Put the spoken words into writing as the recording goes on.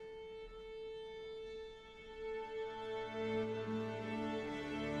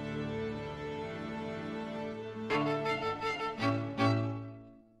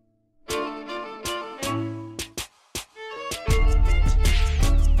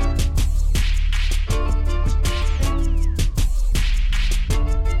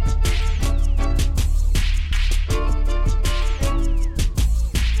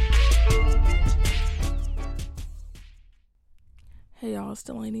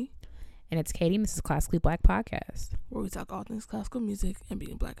And it's Katie, and this is Classically Black Podcast, where we talk all things classical music and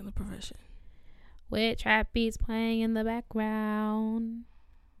being black in the profession. with trap beats playing in the background.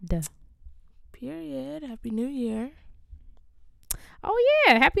 Duh. Period. Happy New Year. Oh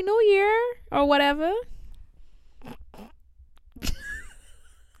yeah, Happy New Year or whatever.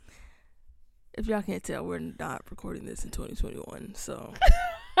 If y'all can't tell, we're not recording this in 2021, so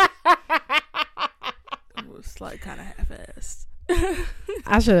it was like kind of half-assed.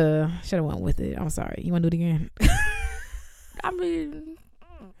 I should have went with it. I'm sorry. You want to do it again? I mean,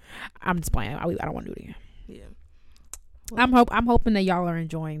 I'm just playing. I don't want to do it again. yeah. Well, I'm hoping that y'all are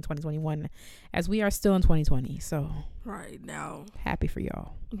enjoying 2021 as we are still in 2020. So Right now, happy for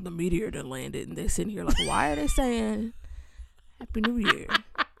y'all. the meteor done landed, and they're sitting here like, why are they saying Happy New Year?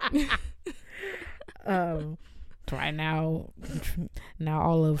 Right now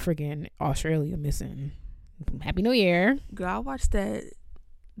all of freaking Australia missing. Happy New Year. Girl, I watched that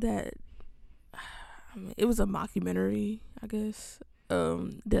I mean, it was a mockumentary, I guess.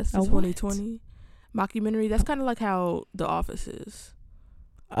 That's the 2020 mockumentary. That's kind of like how The Office is.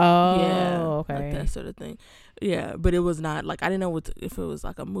 Oh, Yeah, okay. like that sort of thing. Yeah, but it was not like, I didn't know if it was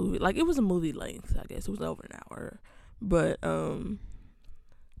like a movie. Like, it was a movie length, I guess. It was over an hour. But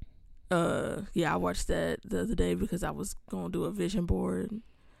yeah, I watched that the other day because I was gonna do a vision board.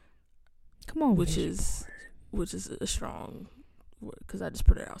 Come on, which is a strong word, because I just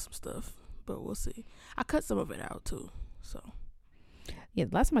printed out some stuff, but we'll see. I cut some of it out too, so yeah.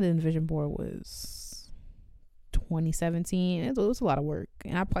 The last time I did a vision board was 2017. It was a lot of work,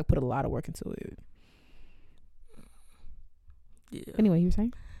 and I probably put a lot of work into it. yeah. Anyway, you were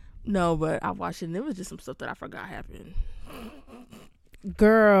saying? No, but I watched it, and it was just some stuff that I forgot happened.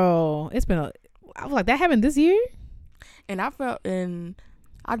 Girl, it's been I was like, that happened this year? And I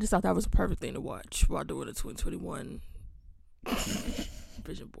just thought that was a perfect thing to watch while doing the 2021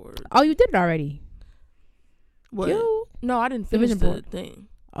 vision board. Oh, you did it already? What? You? No, I didn't The finish vision the board. thing.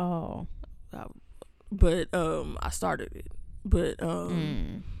 Oh. But I started it. But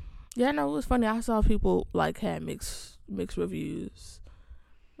yeah, no, it was funny. I saw people like had mixed reviews,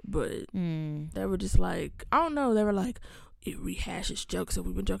 but they were just like, I don't know. They were like, it rehashes jokes that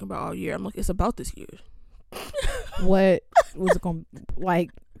we've been joking about all year. I'm like, it's about this year. What was it going to,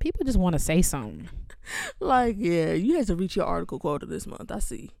 like, people just want to say something. Like, yeah, you had to reach your article quota this month. I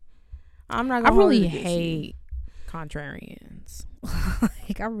see. I'm not I gonna really hold it against hate contrarians.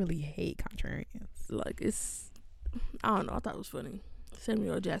 Like, I really hate contrarians. Like, it's, I don't know. I thought it was funny.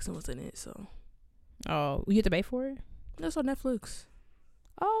 Samuel L. Jackson was in it, so. Oh, you get to pay for it? That's on Netflix.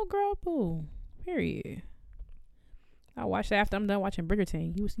 Oh, girl, boo. Period. I'll watch that after I'm done watching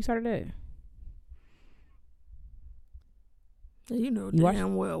Bridgerton. You started that? You know You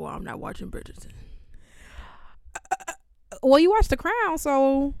damn well why I'm not watching Bridgerton. Well, you watched The Crown,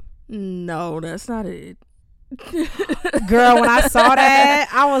 so. No, that's not it. Girl, when I saw that,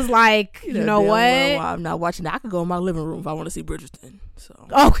 I was like, you know damn what? well why I'm not watching that. I could go in my living room if I want to see Bridgerton. So.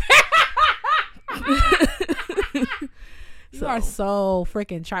 Okay. You So, are so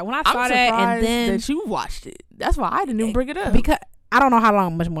freaking shy. When I I'm saw that, and then that you watched it. That's why I didn't even bring it up. because I don't know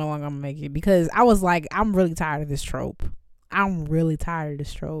much more longer I'm gonna make it, because I was like, I'm really tired of this trope.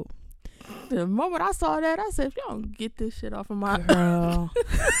 The moment I saw that, I said, if y'all don't get this shit off of my Girl.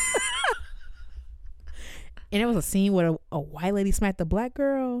 And it was a scene where a white lady smacked the black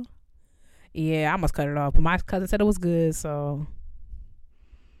girl. Yeah, I must cut it off. But my cousin said it was good, so.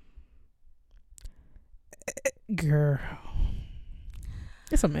 Girl.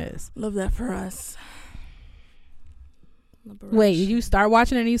 It's a mess. Love that for us. Wait, did you start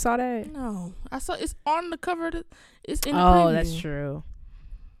watching it and you saw that? No, I saw it's on the cover. It's in the Oh, preview. that's true.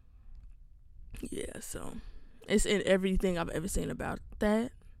 Yeah, so it's in everything I've ever seen about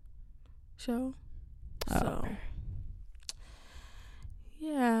that show. Oh, So okay.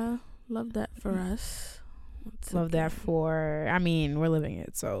 yeah, love that for us. Love that for, I mean, we're living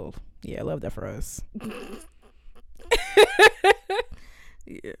it, so yeah, love that for us.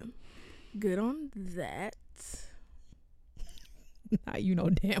 Yeah, good on that. Now you know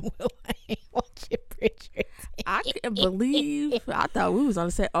damn well I ain't watching Bridgerton. I can't believe I thought we was on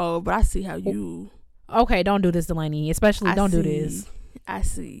the set. Oh, but I see how you. Okay, don't do this, Delaney. Especially don't do this. I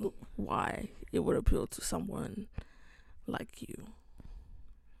see why it would appeal to someone like you.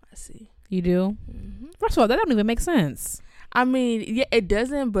 I see. You do? Mm-hmm. First of all, that don't even make sense. I mean, yeah, it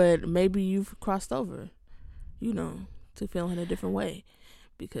doesn't, but maybe you've crossed over, to feel in a different way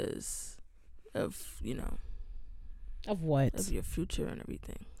because of, Of what? of your future and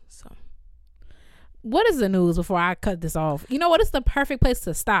everything. So, What is the news before I cut this off? You know what? It's the perfect place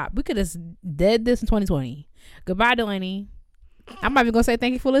to stop. We could have dead this in 2020. Goodbye, Delaney. I'm not even gonna say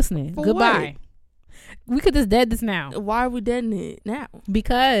thank you for listening. For Goodbye. What? We could just dead this now. Why are we deading it now?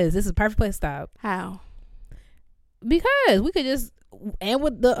 Because this is a perfect place to stop. How? Because we could just end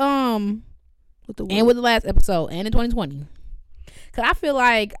with the With the last episode and in 2020. Cause I feel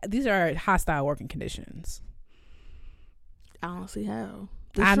like these are hostile working conditions. I don't see how.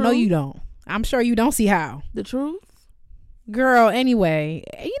 I know you don't. I'm sure you don't see how. The truth? Girl, anyway,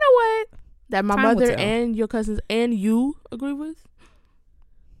 you know what? That my mother and your cousins and you agree with?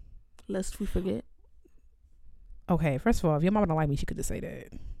 Lest we forget. Okay, first of all, if your mama don't like me, she could just say that.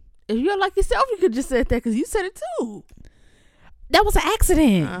 If you don't like yourself, you could just say that because you said it too. That was an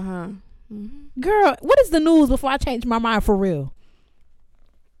accident. Uh-huh. Mm-hmm. Girl, what is the news before I change my mind for real?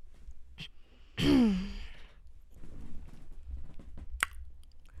 The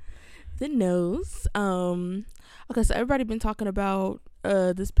news. Okay, so everybody been talking about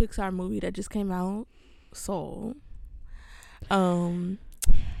this Pixar movie that just came out, Soul. I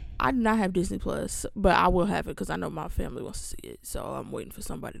do not have Disney Plus, but I will have it because I know my family wants to see it, so I'm waiting for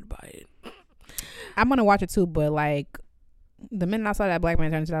somebody to buy it. I'm gonna watch it too, but like the minute I saw that black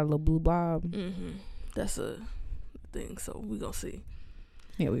man turn into that little blue blob, that's a thing. So we gonna see.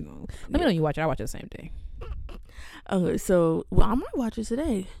 Yeah, we gonna. Let me know you watch it. I watch it the same day. Okay, so I might watch it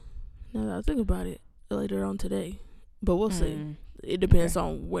today. Now that I think about it, later on today, but we'll see. It depends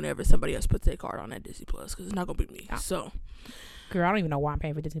on whenever somebody else puts their card on that Disney Plus, because it's not gonna be me. So, girl, I don't even know why I'm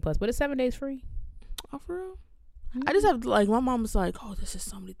paying for Disney Plus, but it's 7 days free. Oh, for real? I just have like, my mom was like, "Oh, there's just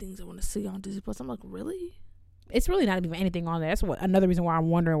so many things I want to see on Disney Plus." I'm like, really? It's really not even anything on there. That's another reason why I'm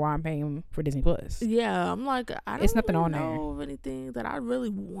wondering why I'm paying for Disney Plus. Yeah, I'm like, I don't it's nothing really on know there of anything that I really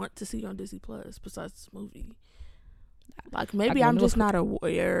want to see on Disney Plus besides this movie. Like, maybe I'm just not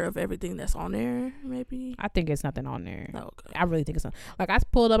aware of everything that's on there. Maybe I think it's nothing on there. Oh, okay. I really think it's not. Like, I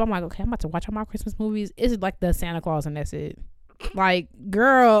pulled up. I'm like, okay, I'm about to watch all my Christmas movies. Is it like the Santa Claus and that's it? Like,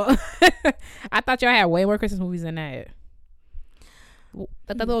 girl, I thought y'all had way more Christmas movies than that.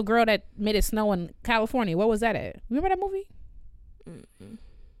 The little girl that made it snow in California. What was that at? Remember that movie? Mm-mm.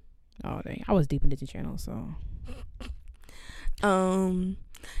 Oh dang, I was deep in Disney Channel, so.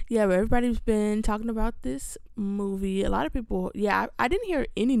 Yeah, but everybody's been talking about this movie. A lot of people, I didn't hear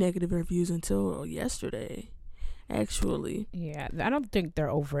any negative reviews until yesterday, actually. Yeah, I don't think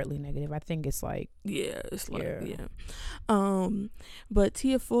they're overtly negative. I think it's like, but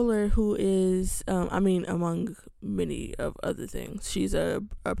Tia Fuller, who is, among many of other things, she's a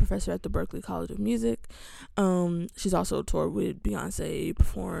professor at the Berklee College of Music. She's also toured with Beyonce,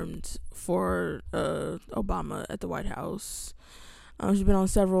 performed for Obama at the White House. She's been on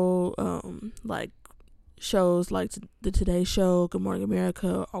several shows like the Today Show, Good Morning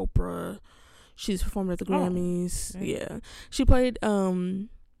America, Oprah. She's performed at the Grammys. Okay. Yeah, she played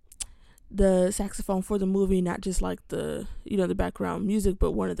the saxophone for the movie, not just like the the background music,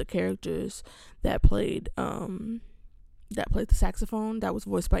 but one of the characters that played the saxophone that was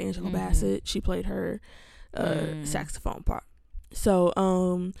voiced by Angela Bassett. She played her saxophone part. So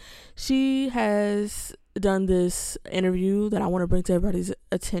she has done this interview that I want to bring to everybody's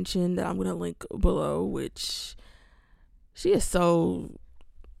attention that I'm going to link below, which she is so,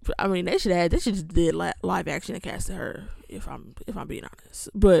 they should just did live action and casted her, if I'm being honest.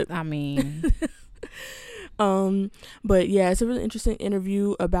 But but yeah, it's a really interesting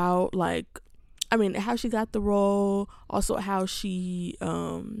interview about how she got the role, also how she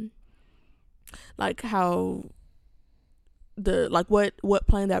how what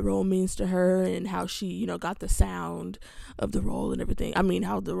playing that role means to her, and how she got the sound of the role and everything. How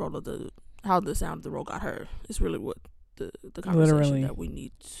the sound of the role got her is really what the conversation that we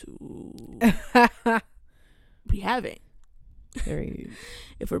need to be having.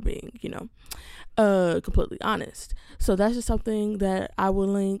 If we're being completely honest. So that's just something that I will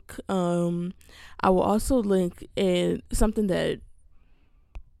link. I will also link in something that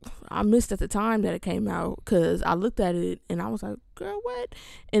I missed at the time that it came out, because I looked at it and I was like, girl, what?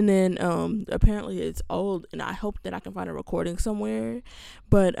 And then apparently it's old, and I hope that I can find a recording somewhere.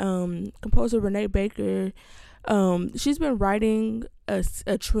 But composer Renee Baker, she's been writing a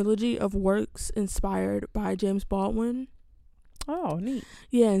trilogy of works inspired by James Baldwin. Oh, neat.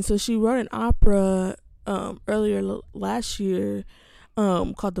 Yeah, and so she wrote an opera earlier last year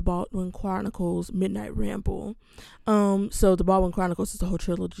called The Baldwin Chronicles Midnight Ramble. So The Baldwin Chronicles is the whole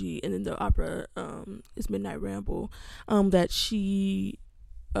trilogy, and then the opera is Midnight Ramble, that she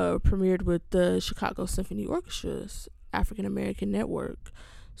premiered with the Chicago Symphony Orchestra's African American Network.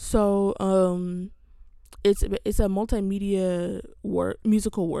 So it's a multimedia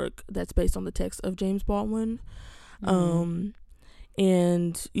musical work that's based on the text of James Baldwin.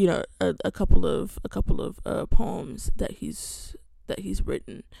 and you know a couple of poems that he's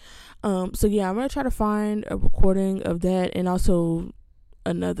written. So yeah, I'm gonna try to find a recording of that, and also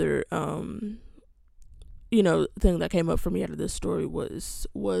another thing that came up for me out of this story was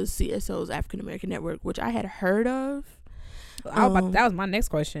CSO's African American Network, which I had heard of. That was my next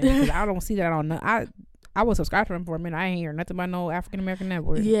question, because I don't see that on I was subscribed to them for a minute. I ain't hear nothing about no African American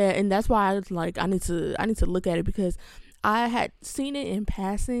Network. Yeah, and that's why I was like, I need to look at it, because I had seen it in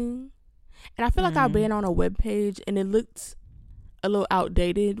passing, and I feel like I've been on a web page and it looked a little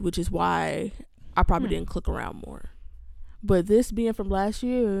outdated, which is why I probably didn't click around more. But this being from last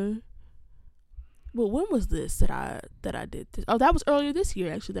year, well, when was this that I did this? Oh, that was earlier this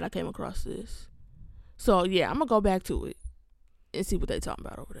year actually that I came across this. So yeah, I'm gonna go back to it and see what they talking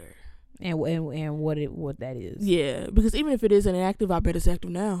about over there. And what that is. Yeah, because even if it isn't active, I bet it's active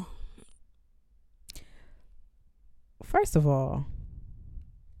now. First of all,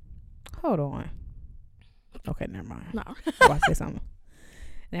 hold on. Okay, never mind. No. I say something.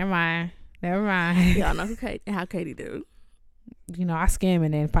 Never mind. Y'all know how Katie do. You know, I skim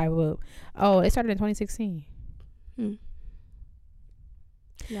and then pipe up. Oh, it started in 2016.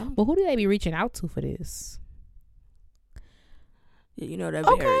 Yeah. But who do they be reaching out to for this? Yeah, you know that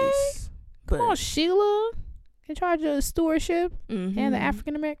varies. Come on, Sheila, in charge of stewardship and the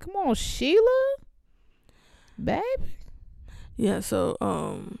African American. Come on, Sheila, babe. Yeah. So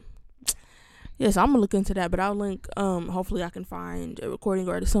yes, I'm gonna look into that, but I'll link. Hopefully, I can find a recording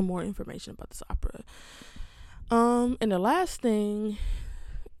or some more information about this opera. And the last thing,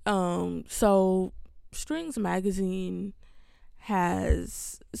 so Strings Magazine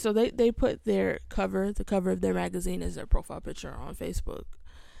has, so they put the cover of their magazine as their profile picture on Facebook.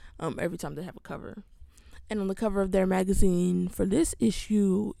 Every time they have a cover, and on the cover of their magazine for this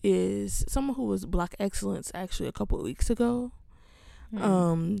issue is someone who was Black Excellence actually a couple of weeks ago.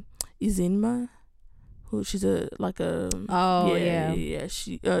 Izinma, who she's she's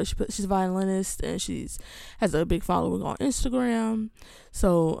a violinist, and has a big following on Instagram.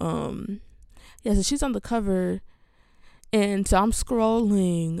 So so she's on the cover, and so I'm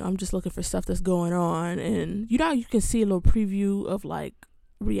scrolling, I'm just looking for stuff that's going on, and you can see a little preview of like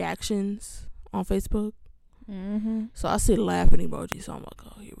reactions on Facebook. So I see the laughing emoji, so I'm like,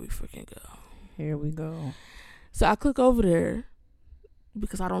 oh, here we go. So I click over there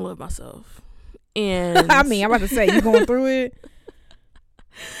because I don't love myself. And I mean, I'm about to say, you going through it?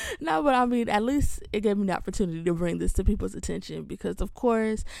 No, but I mean, at least it gave me the opportunity to bring this to people's attention, because of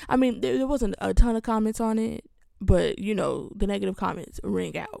course, I mean, there wasn't a ton of comments on it, but you know, the negative comments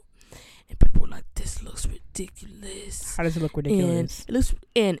ring out, and people were like, this looks ridiculous. How does it look ridiculous? And it looks,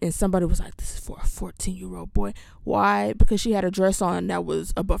 and somebody was like, this is for a 14-year-old boy. Why? Because she had a dress on that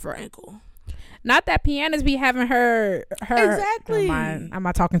was above her ankle. Not that pianos be having her exactly. I'm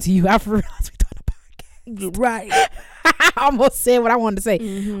not talking to you. I realized we doing a podcast. Right. I almost said what I wanted to say,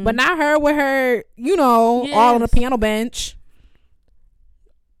 but not her with her, all on the piano bench.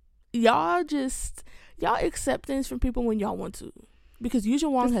 Y'all accept things from people when y'all want to, because Yuja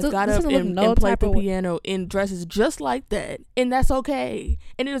Wong has got up and played the piano in dresses just like that, and that's okay,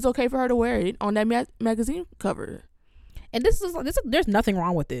 and it is okay for her to wear it on that magazine cover. And there's nothing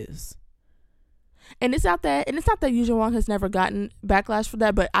wrong with this. And it's not that Yuja Wong has never gotten backlash for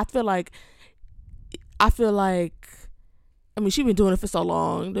that, but I feel like, I mean, she's been doing it for so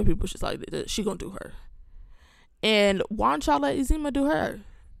long that people just like, she gonna do her. And why don't y'all let Izinma do her?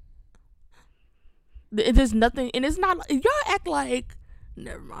 There's nothing, and it's not, y'all act like,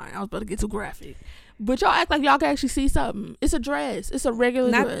 never mind, I was about to get too graphic, but y'all act like y'all can actually see something. It's a dress. It's a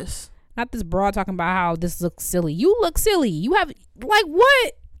regular dress. Not this broad talking about how this looks silly. You look silly. You have, like,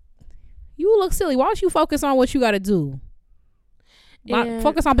 what? You look silly. Why don't you focus on what you got to do?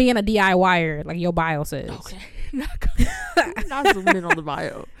 Focus on being a DIYer, like your bio says. Okay. Not zooming in on the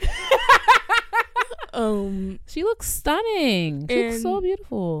bio. She looks stunning. She looks so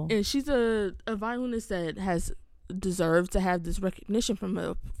beautiful. And she's a violinist that has deserved to have this recognition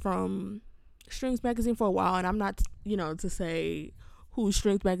from Strings Magazine for a while. And I'm not, to say who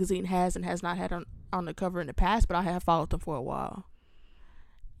Strings Magazine has and has not had on the cover in the past, but I have followed them for a while.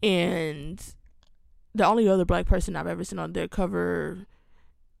 And the only other Black person I've ever seen on their cover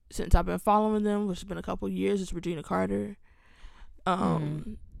since I've been following them, which has been a couple of years, is Regina Carter.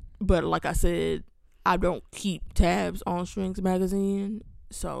 But like I said, I don't keep tabs on Strings Magazine,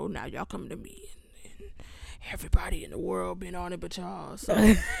 so now y'all coming to me and everybody in the world been on it but y'all. So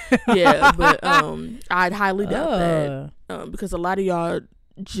yeah, but I'd highly doubt that, because a lot of y'all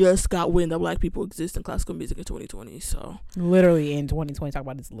just got wind that Black people exist in classical music in 2020. So literally in 2020, talk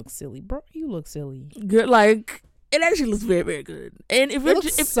about this look silly, bro. You look silly. Good, like, It actually looks very, very good. And if it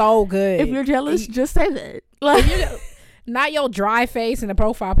looks so good. If you're jealous, just say that. Like, not your dry face in the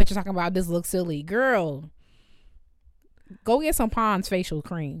profile picture talking about this looks silly. Girl, go get some Pond's facial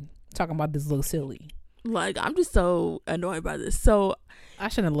cream talking about this looks silly. Like, I'm just so annoyed by this. So I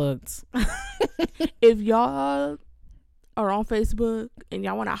shouldn't have looked. If y'all are on Facebook and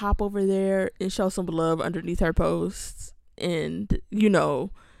y'all want to hop over there and show some love underneath her posts, and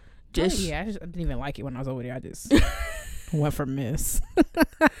just I didn't even like it when I was over there. I just went for miss.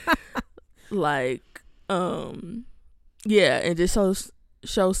 Like, yeah, and just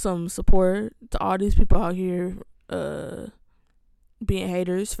show some support to all these people out here being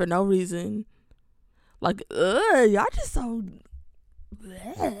haters for no reason. Like, y'all just so.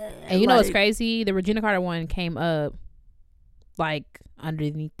 And you know what's crazy? The Regina Carter one came up like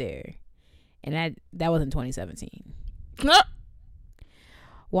underneath there, and that was in 2017.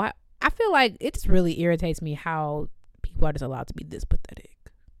 Why? I feel like it just really irritates me how people are just allowed to be this pathetic.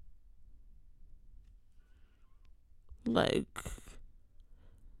 Like,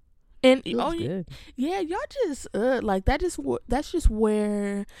 and good. Yeah, y'all just like that's just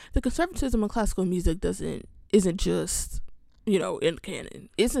where the conservatism in classical music isn't just in canon.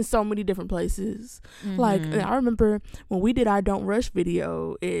 It's in so many different places. Mm-hmm. Like, I remember when we did our Don't Rush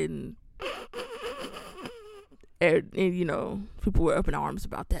video and people were up in arms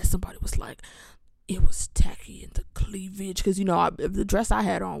about that. Somebody was like, it was tacky in the cleavage because the dress I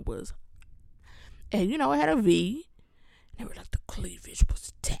had on was, and it had a V. They were like, the cleavage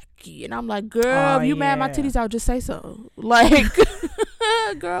was tacky, and I'm like, girl, if you mad my titties out, just say so. Like,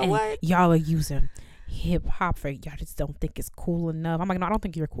 girl, and what? Y'all are using hip hop for y'all just don't think it's cool enough. I'm like, no, I don't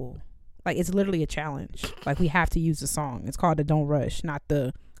think you're cool. Like, it's literally a challenge. Like, we have to use the song. It's called the Don't Rush, not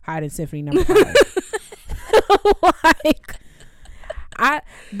the Haydn Symphony No. 5. Like,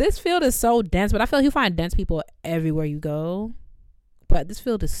 this field is so dense, but I feel like you find dense people everywhere you go. But this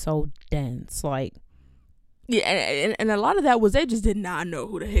field is so dense, like. Yeah, and a lot of that was they just did not know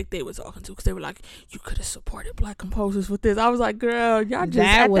who the heck they were talking to because they were like, you could have supported black composers with this. I was like, girl, y'all just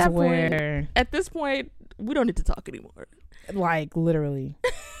at this point, we don't need to talk anymore. Like, literally.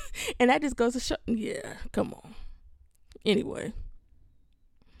 And that just goes to show, yeah, come on. Anyway.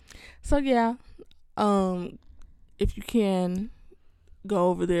 So, yeah. If you can, go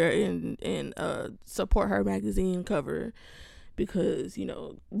over there and support her magazine cover because,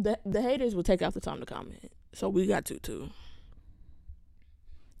 the haters will take out the time to comment. So we got to too.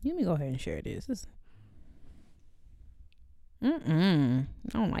 Let me go ahead and share this. I don't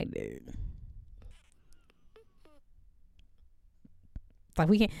like that. Like,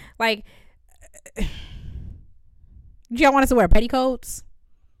 we can't, like, y'all want us to wear petticoats?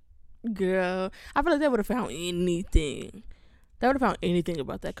 Girl, I feel like they would have found anything. They would have found anything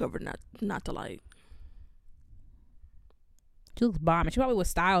about that cover not to like. She looks bomb. She probably was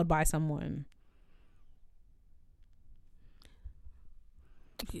styled by someone.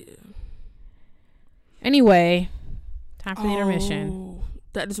 Yeah. Anyway, time for the intermission.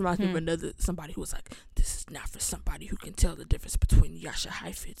 That just reminds me of somebody who was like, this is not for somebody who can tell the difference between Yasha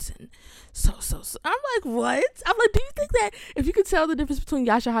Heifetz and so. I'm like, what? I'm like, do you think that if you could tell the difference between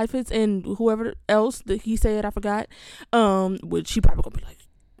Yasha Heifetz and whoever else that he said, I forgot, would she probably gonna be like,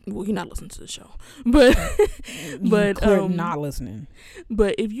 well, you're not listening to the show, but not listening.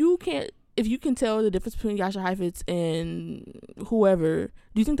 But if you can tell the difference between Yasha Heifetz and whoever,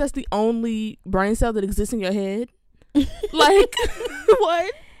 do you think that's the only brain cell that exists in your head? Like,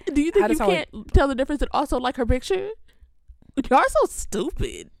 what? Do you think you can't tell the difference and also like her picture? Y'all so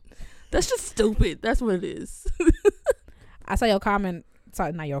stupid. That's just stupid. That's what it is. I saw your comment.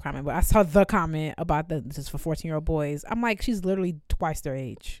 Sorry, not your comment, but I saw the comment about this is for 14-year-old boys. I'm like, she's literally twice their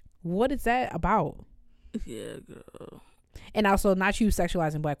age. What is that about? Yeah, girl. And also, not you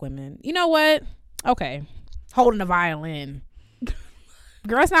sexualizing black women. You know what? Okay. Holding a violin.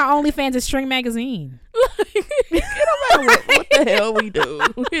 Girl, it's not OnlyFans, it's String Magazine. It don't matter what the hell we do.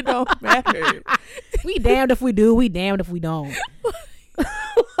 It don't matter. We damned if we do, we damned if we don't.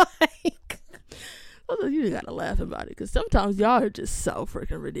 Like, you just gotta laugh about it because sometimes y'all are just so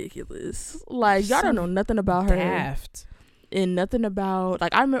freaking ridiculous. Like, y'all don't know nothing about her. Daft. And nothing about,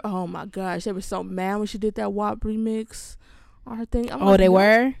 like, I remember, oh my gosh, they were so mad when she did that WAP remix on her thing. They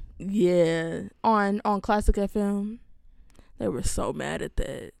were? Yeah. On Classic FM. They were so mad at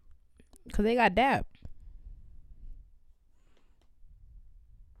that. Because they got dapped.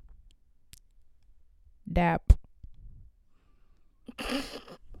 Dap.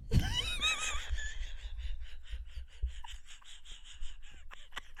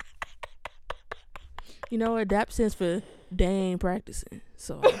 You know what? DAP stands for they ain't practicing.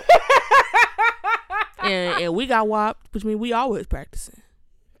 So and we got whopped, which means we always practicing.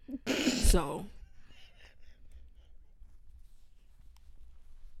 So,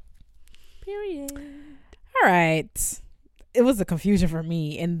 period. All right. It was a confusion for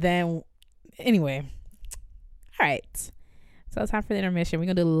me. And then, anyway. All right. So it's time for the intermission. We're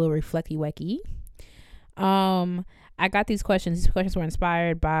going to do a little reflecty wacky. I got these questions. These questions were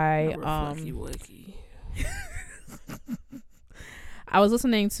inspired by... reflecty wacky. I was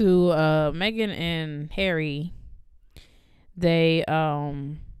listening to Meghan and Harry. They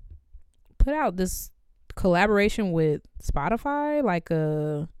put out this collaboration with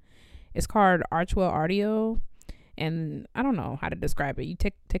Spotify, it's called Archwell Audio, and I don't know how to describe it. You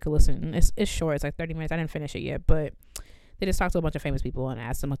take a listen. It's short. It's like 30 minutes. I didn't finish it yet, but they just talked to a bunch of famous people and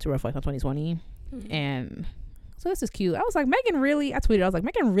asked them to reflect on 2020. Mm-hmm. And so this is cute. I was like, I tweeted, I was like,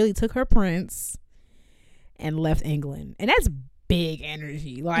 Meghan really took her prince and left England, and that's big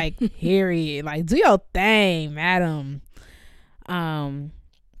energy. Like, Harry, like, do your thing, madam.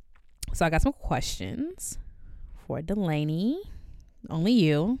 So I got some questions for Delaney. Only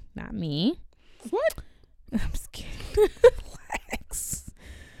you, not me. What? I'm just kidding. Relax.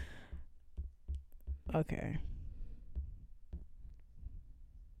 Okay.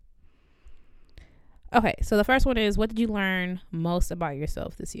 Okay, so the first one is, what did you learn most about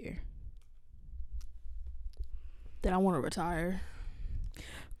yourself this year? That I want to retire.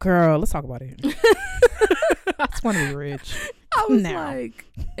 Girl, let's talk about it. I just want to be rich. I was like,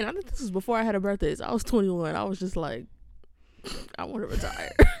 and I think this was before I had a birthday. So I was 21. I was just like, I want to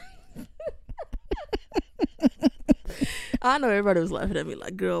retire. I know everybody was laughing at me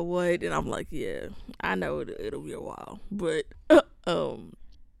like, girl, what? And I'm like, yeah, I know it'll be a while. But,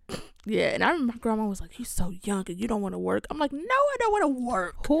 yeah. And I remember my grandma was like, you're so young and you don't want to work. I'm like, no, I don't want to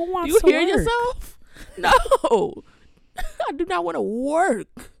work. Who wants you to hear work? Yourself? No. I do not want to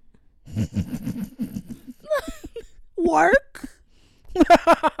work. Work?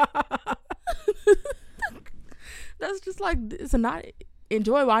 That's just like, it's not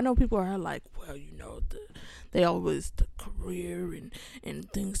enjoyable. I know people are like, well, they always the career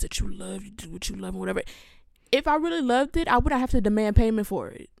and things that you love, you do what you love and whatever. If I really loved it, I wouldn't have to demand payment for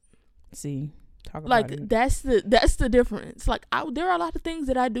it. See, talk about like it. that's the difference. Like there are a lot of things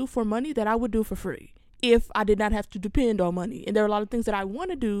that I do for money that I would do for free if I did not have to depend on money, and there are a lot of things that I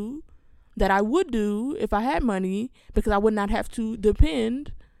want to do that I would do if I had money because I would not have to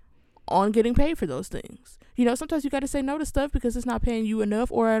depend on getting paid for those things. Sometimes you got to say no to stuff because it's not paying you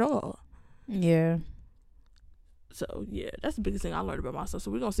enough or at all. Yeah. So, yeah, that's the biggest thing I learned about myself.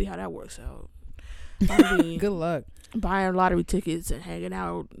 So, we're going to see how that works out. Good luck. Buying lottery tickets and hanging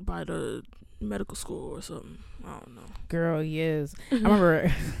out by the medical school or something. I don't know. Girl, yes. I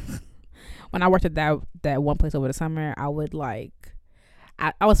remember when I worked at that one place over the summer, I would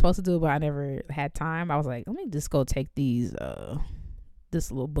I was supposed to do it, but I never had time. I was like, let me just go take this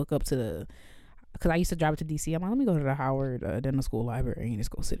little book up to because I used to drive it to DC. I'm like, let me go to the Howard Dental School Library and just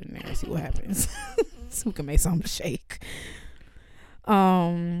go sit in there and see what happens. So we can make something shake.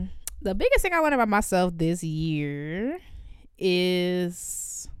 The biggest thing I learned about myself this year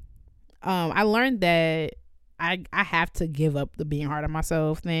is I learned that I have to give up the being hard on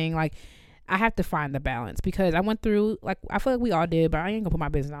myself thing. Like, I have to find the balance because I went through, I feel like we all did, but I ain't gonna put my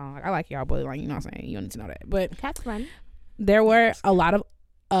business on. Like, I like y'all, but you know what I'm saying? You don't need to know that. But that's fun. There were a lot of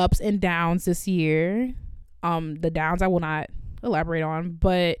ups and downs this year. The downs I will not elaborate on,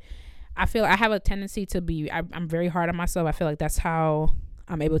 but I feel I have a tendency to be, I'm very hard on myself. I feel like that's how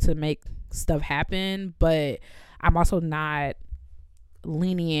I'm able to make stuff happen, but I'm also not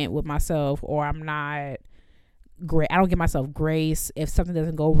lenient with myself, or I'm not great. I don't give myself grace if something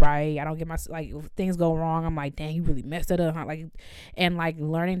doesn't go right. I don't give myself, if things go wrong, I'm like, dang, you really messed it up, huh? Learning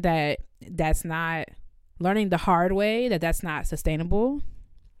learning the hard way that's not sustainable.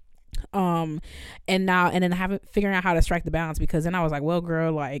 And then figuring out how to strike the balance, because then I was like, well,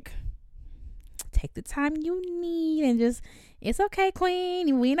 girl, take the time you need and just, it's okay,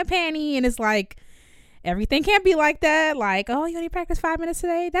 queen, we in a panty. And it's like, everything can't be like that. Like, oh, you only practice 5 minutes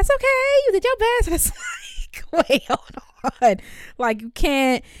today, that's okay, you did your best. And it's like, wait, hold on, like,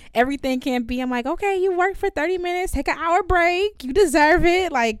 everything can't be, I'm like, okay, you worked for 30 minutes, take an hour break, you deserve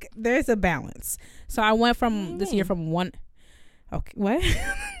it. Like, there's a balance. So I went from this year from one, okay, what?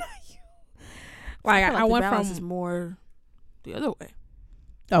 I went from is more the other way.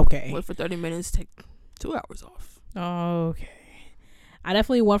 Okay. Wait for 30 minutes, take 2 hours off. Okay. I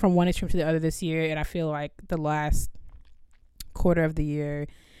definitely went from one extreme to the other this year, and I feel like the last quarter of the year,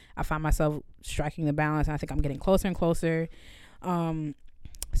 I find myself striking the balance, and I think I'm getting closer and closer.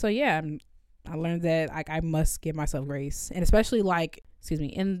 So yeah, I learned that I must give myself grace, and especially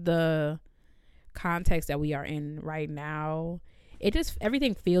in the context that we are in right now, it just,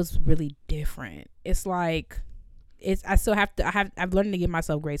 everything feels really different. It's like, I still have to, I've learned to give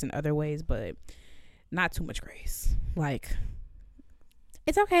myself grace in other ways, but not too much grace. Like,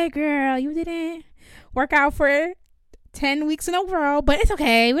 it's okay, girl, you didn't work out for 10 weeks in a row, but it's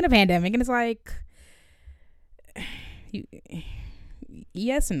okay, we're in a pandemic. And it's like,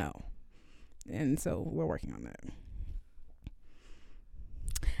 yes and no. And so we're working on that.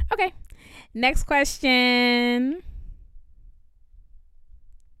 Okay, next question.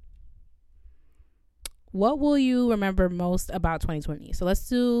 What will you remember most about 2020? So let's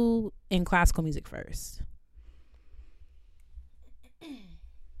do in classical music first.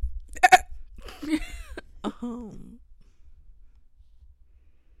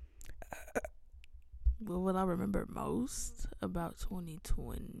 What will I remember most about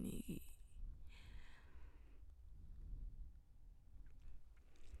 2020?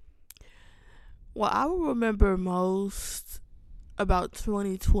 What I will remember most about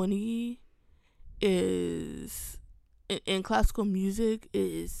 2020 is in classical music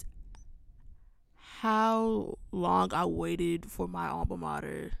is how long I waited for my alma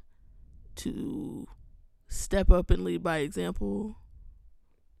mater to step up and lead by example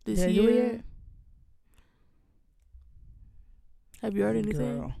this year. Have you heard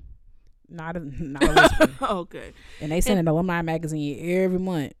anything? Girl, not a whisper. Okay. And they send an alumni magazine every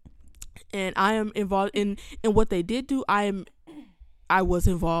month. And I am involved in what they did do. I was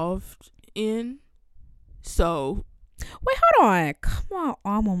involved in. So wait, hold on. Come on,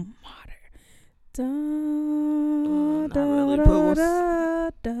 alma mater. Not really,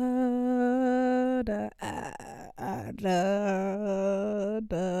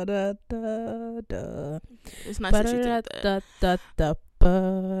 it's nice that you think that.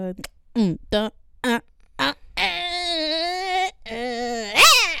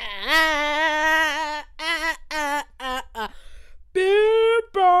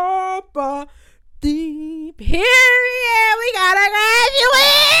 Period. We gotta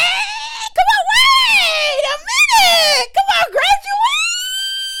graduate. Come on, wait a minute. Come on,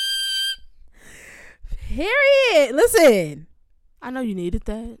 graduate. Period. Listen, I know you needed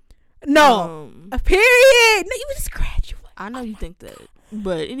that. No. A period. No, you just graduate. I know you think that.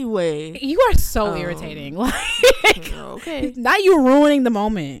 But anyway. You are so irritating. Like, okay. Now you're ruining the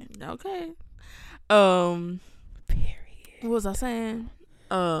moment. Okay. Period. What was I saying?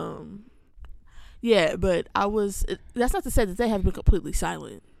 Yeah, but that's not to say that they have been completely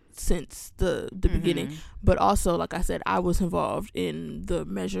silent since the beginning. But also, like I said, I was involved in the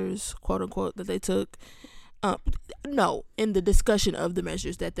measures, quote unquote, that they took. No, in the discussion of the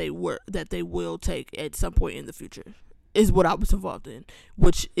measures that they will take at some point in the future is what I was involved in,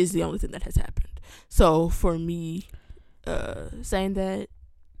 which is the only thing that has happened. So for me, saying that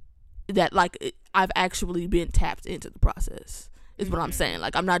like I've actually been tapped into the process is what I'm saying.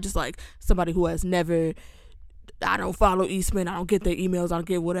 Like, I'm not just like somebody who has never. I don't follow Eastman. I don't get their emails. I don't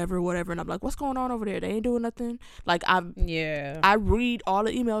get whatever. And I'm like, what's going on over there? They ain't doing nothing. Like, I read all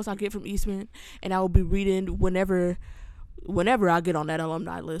the emails I get from Eastman, and I will be reading whenever I get on that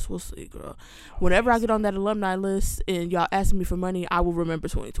alumni list. We'll see, girl. Whenever I get on that alumni list and y'all asking me for money, I will remember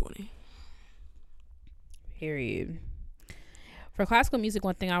 2020. Period. For classical music,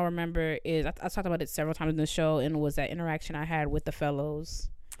 one thing I remember is I talked about it several times in the show, and it was that interaction I had with the fellows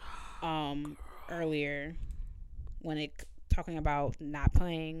earlier when it talking about not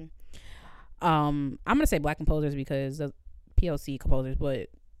playing. I'm gonna say black composers because the POC composers, but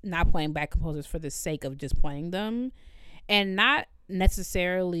not playing black composers for the sake of just playing them, and not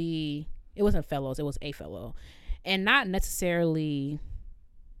necessarily. It wasn't fellows; it was a fellow, and not necessarily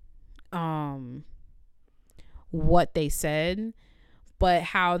what they said, but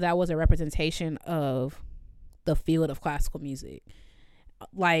how that was a representation of the field of classical music.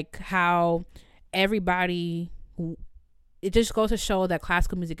 Like how everybody, it just goes to show that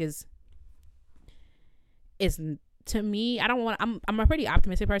classical music is to me, I'm a pretty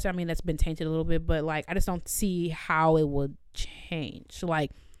optimistic person. I mean, that's been tainted a little bit, but like I just don't see how it would change.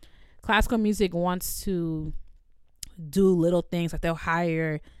 Like classical music wants to do little things, like they'll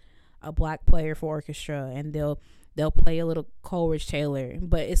hire a black player for orchestra and they'll play a little Coleridge Taylor,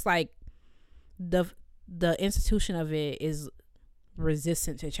 but it's like the institution of it is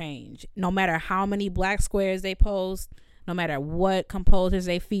resistant to change. No matter how many black squares they post, no matter what composers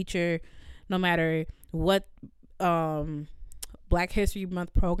they feature, no matter what Black History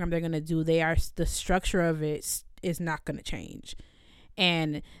Month program they're gonna do, the structure of it is not gonna change.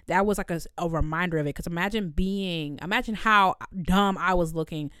 And that was like a reminder of it, because imagine how dumb I was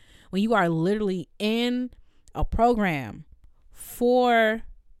looking when you are literally in a program for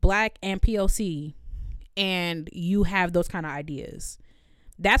Black and POC, and you have those kind of ideas.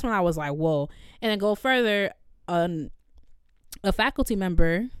 That's when I was like, whoa. And then go further, a faculty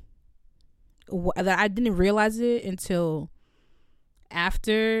member that I didn't realize it until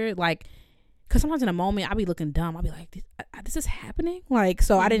after, like, because sometimes in a moment I'll be looking dumb. I'll be like, this is happening, like,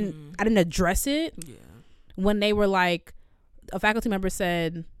 so I didn't address it. When they were like, a faculty member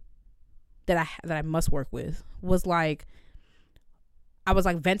said that I must work with, was like, I was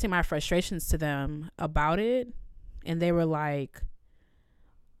like venting my frustrations to them about it, and they were like,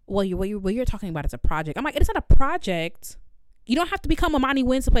 well, what you're talking about is a project. I'm like, it's not a project. You don't have to become Amani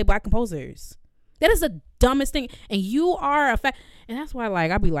Wins to play Black composers. That is the dumbest thing. And you are and that's why,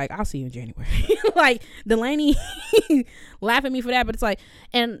 like, I'll be like, I'll see you in January. Like, Delaney laugh at me for that, but it's like,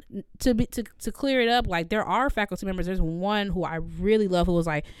 and to clear it up, like, there are faculty members. There's one who I really love who was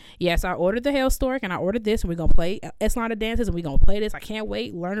like, yes, I ordered the Hailstork and I ordered this and we're gonna play Eslanda dances and we're gonna play this. I can't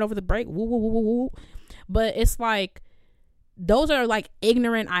wait. Learn it over the break. Woo, woo, woo, woo, woo. But it's like, those are like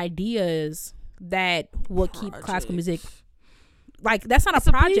ignorant ideas that will keep classical music. Like, that's not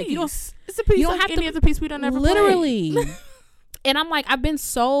a project. It's a piece. You don't have any of the piece we don't ever literally. And I'm like, I've been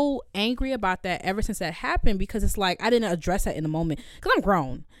so angry about that ever since that happened, because it's like I didn't address that in the moment, because I'm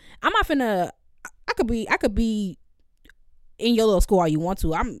grown. I'm not finna. I could be in your little school all you want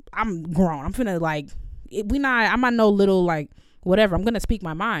to. I'm grown. I'm finna, like, I'm not no little, like, whatever. I'm gonna speak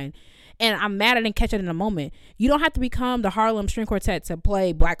my mind. And I'm mad I didn't catch it in a moment. You don't have to become the Harlem String Quartet to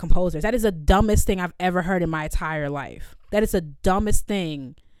play Black composers. That is the dumbest thing I've ever heard in my entire life. That is the dumbest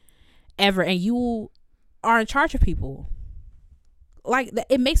thing ever. And you are in charge of people. Like,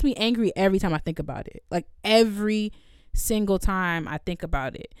 it makes me angry every time I think about it. Like, every single time I think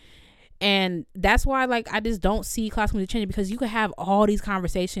about it. And that's why, like, I just don't see classical music changing, because you could have all these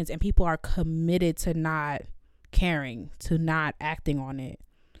conversations and people are committed to not caring, to not acting on it.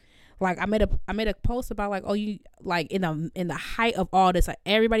 Like, I made a post about, like, oh, you, like, in the height of all this, like,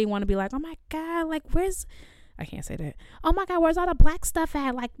 everybody want to be like, oh my God, like, I can't say that. Oh my God, where's all the Black stuff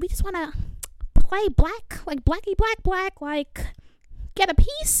at? Like, we just want to play Black, like, Blackie Black, like, get a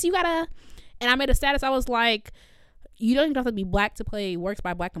piece. You gotta. And I made a status. I was like, you don't even have to be Black to play works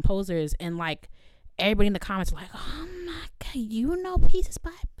by Black composers. And, like, everybody in the comments were like, oh my God, you know pieces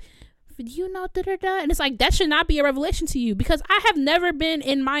by, you know, da-da-da. And it's like, that should not be a revelation to you, because I have never been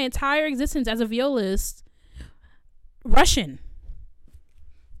in my entire existence as a violist Russian,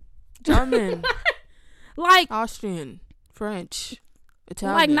 German, like Austrian, French,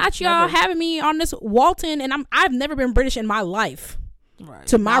 Italian. Like, not y'all having me on this Walton, and I've never been British in my life, right?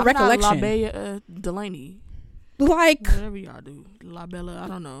 To my recollection. Not La Bella, Delaney. Like, whatever y'all do, La Bella. I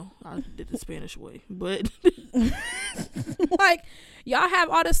don't know. I did the Spanish way, but like, y'all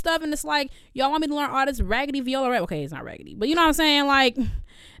have all this stuff, and it's like, y'all want me to learn all this raggedy viola. Okay, it's not raggedy, but you know what I'm saying? Like,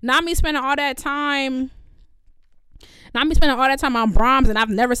 not me spending all that time on Brahms, and I've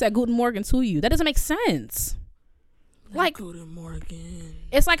never said Guten Morgen to you. That doesn't make sense. Like, Guten Morgen.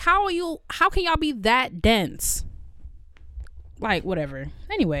 It's like, how can y'all be that dense? Like, whatever.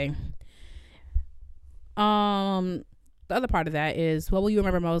 Anyway. The other part of that is, what will you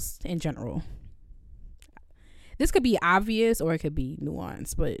remember most in general? This could be obvious or it could be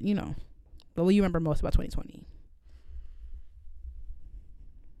nuanced, but, you know, what will you remember most about 2020?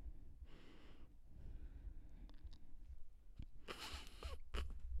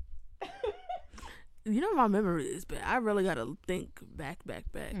 You know, my memory is bad. I really gotta think back.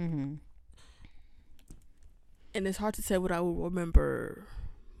 Mm-hmm. And it's hard to say what I will remember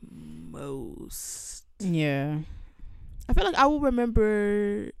most. Yeah, I feel like I will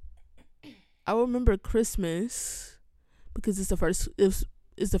remember Christmas, because it's the first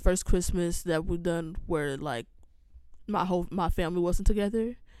Christmas that we've done where, like, my family wasn't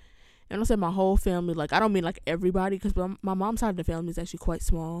together. And I say my whole family, like, I don't mean like everybody, because my mom's side of the family is actually quite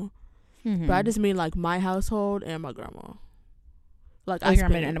small. Mm-hmm. But I just mean, like, my household and my grandma. Like, your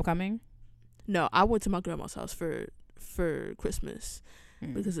grandma ended up coming? No, I went to my grandma's house for Christmas.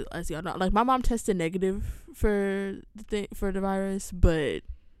 Because, as y'all know, like, my mom tested negative for the virus, but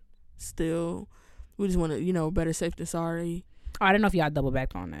still, we just want to, you know, better safe than sorry. Oh, I don't know if y'all double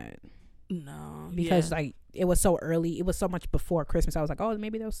backed on that. No, because like, it was so early, it was so much before Christmas. I was like, oh,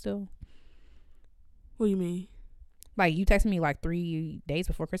 maybe they'll still. What do you mean? Like, you texted me like 3 days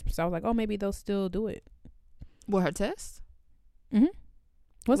before Christmas. I was like, oh, maybe they'll still do it. What, her test? Mm-hmm.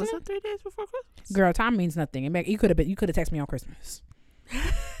 Was it 3 days before Christmas? Girl, time means nothing. You could have texted me on Christmas. I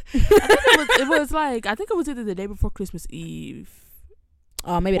think it was either the day before Christmas Eve.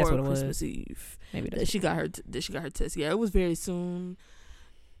 Oh, maybe that's what it was. Christmas Eve. Maybe that she got her test. Yeah, it was very soon.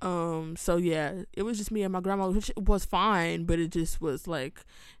 So yeah, it was just me and my grandma, which was fine, but it just was like,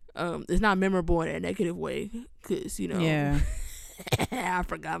 it's not memorable in a negative way, because Yeah. I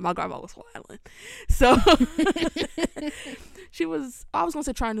forgot my grandma was wilding. So I was gonna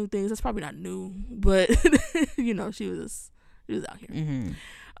say try new things. That's probably not new, but she was out here. Mm-hmm.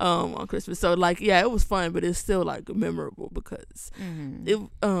 On Christmas. So like, yeah, it was fun, but it's still like memorable because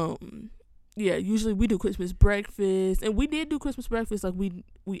usually we do Christmas breakfast, and we did do Christmas breakfast. Like we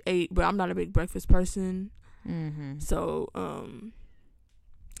ate, but I'm not a big breakfast person. Mm-hmm. So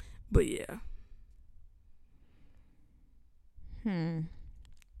but yeah. The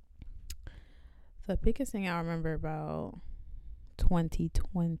biggest thing I remember about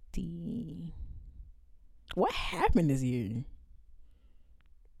 2020. What happened this year?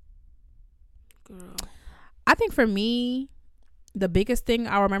 Girl. I think for me, the biggest thing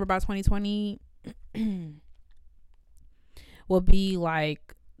I remember about 2020 will be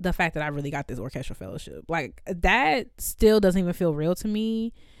like the fact that I really got this orchestral fellowship. Like that still doesn't even feel real to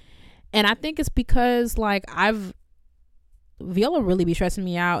me. And I think it's because like Viola really be stressing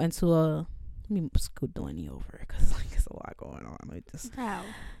me out into a, let me scoot Delaney over because like it's a lot going on. Like just how.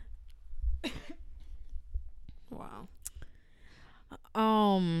 Wow.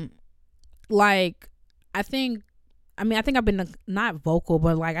 Like I think I've been not vocal,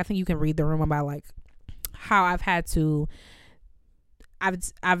 but like I think you can read the room about like how I've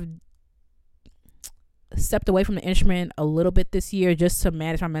stepped away from the instrument a little bit this year just to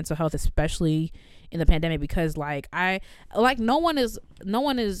manage my mental health, especially in the pandemic, because like no one is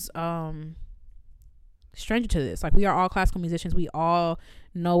stranger to this. Like we are all classical musicians. We all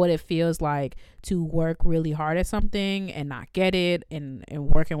know what it feels like to work really hard at something and not get it, and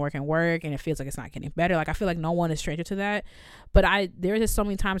work and it feels like it's not getting better. Like I feel like no one is stranger to that. But there's just so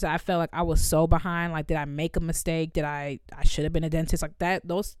many times that I felt like I was so behind. Like, did I make a mistake? Did I should have been a dentist? Like that,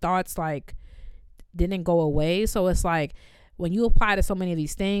 those thoughts like didn't go away. So it's like when you apply to so many of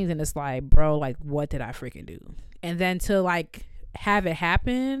these things, and it's like, bro, like what did I freaking do? And then to like have it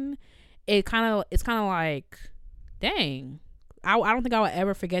happen, it's kind of like, dang. I don't think I would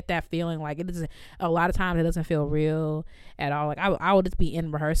ever forget that feeling. Like it doesn't, a lot of times it doesn't feel real at all. Like I would just be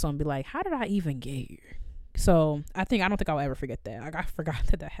in rehearsal and be like, how did I even get here? So I don't think I'll ever forget that. Like I forgot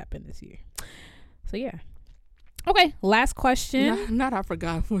that happened this year. So yeah. Okay, last question. Not I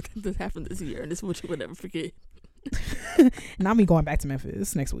forgot what this happened this year, and this is what you would never forget. Now me going back to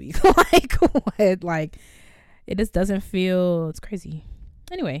Memphis next week. Like what? Like it just doesn't feel. It's crazy.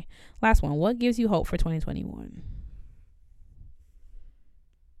 Anyway, last one. What gives you hope for 2021?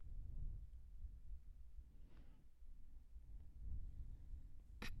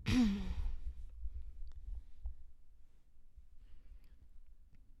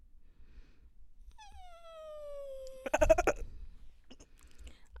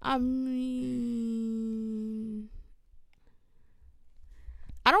 I mean,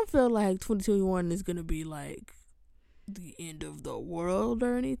 I don't feel like 2021 is gonna be like the end of the world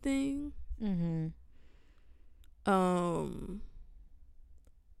or anything. I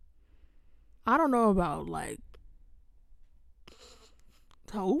don't know about like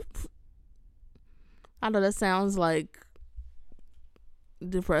hope. I know that sounds like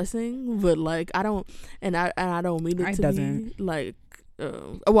depressing, but like I don't mean it to be like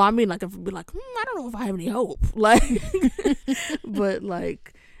well, I mean like if be like I don't know if I have any hope, like but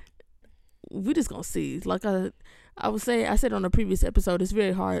like we just gonna see. Like I said on a previous episode, it's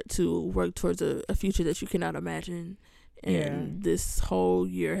very hard to work towards a future that you cannot imagine. And this whole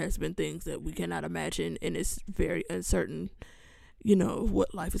year has been things that we cannot imagine, and it's very uncertain,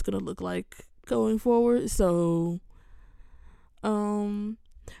 what life is going to look like going forward. So,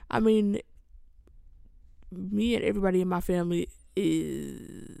 I mean, me and everybody in my family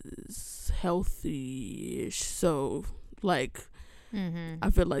is healthy-ish. So, like,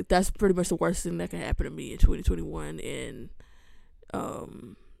 I feel like that's pretty much the worst thing that can happen to me in 2021. And,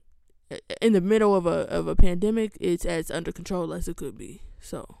 in the middle of a pandemic, it's as under control as it could be.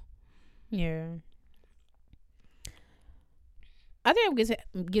 So yeah, I think it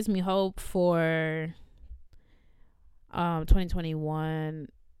gives me hope for 2021.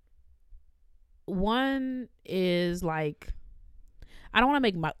 One is like, I don't want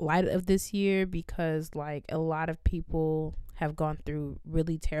to make light of this year because like a lot of people have gone through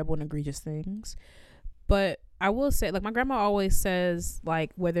really terrible and egregious things, but I will say, like, my grandma always says,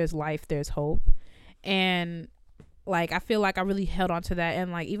 like, where there's life, there's hope. And, like, I feel like I really held on to that.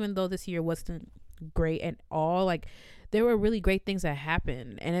 And, like, even though this year wasn't great at all, like, there were really great things that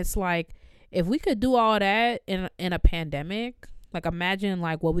happened. And it's like, if we could do all that in a pandemic, like, imagine,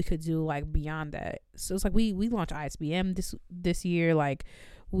 like, what we could do, like, beyond that. So it's like we launched ISBM this year. Like,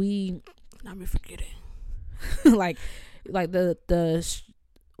 we not me forgetting. like the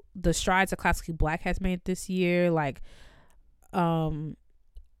strides that Classically Black has made this year, like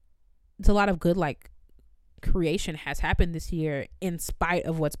it's a lot of good like creation has happened this year in spite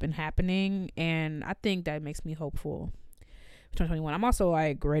of what's been happening, and I think that makes me hopeful for 2021. I'm also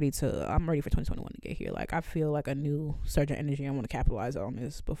like ready for 2021 to get here. Like I feel like a new surge of energy. I want to capitalize on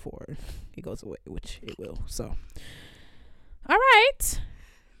this before it goes away, which it will. So all right,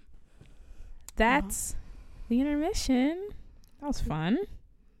 that's the intermission. That was fun.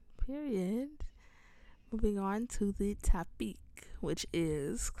 Period. Moving on to the topic, which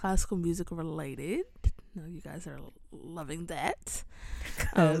is classical music related. No, you guys are loving that.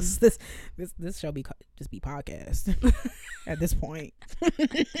 Because this shall just be podcast at this point.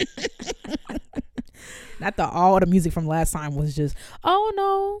 Not that all the music from last time was just,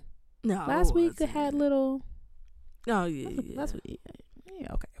 no. Last week it had little. Oh yeah. Last week,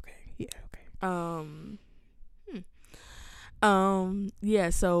 yeah. Okay. Yeah. Okay.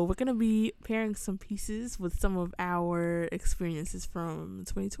 Yeah, so we're gonna be pairing some pieces with some of our experiences from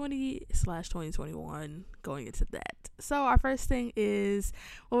 2020/2021 going into that. So our first thing is,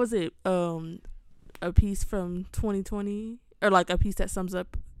 what was it? A piece from 2020, or like a piece that sums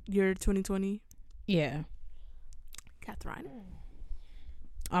up your 2020. Yeah. Catherine.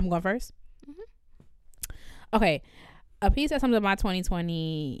 I'm going first. Okay, a piece that sums up my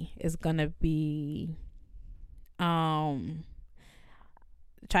 2020 is gonna be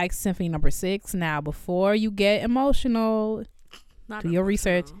Tchaikovsky's Symphony No. 6. Now, before you get emotional, do your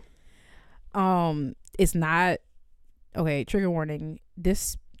research. It's not, okay, trigger warning.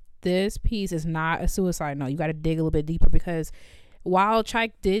 This piece is not a suicide note. You got to dig a little bit deeper, because while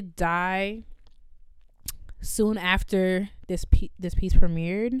Tchaik did die soon after this piece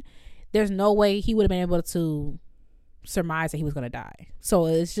premiered, there's no way he would have been able to surmise that he was going to die. So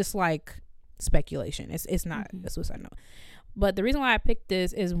it's just like speculation. It's not a suicide note. But the reason why I picked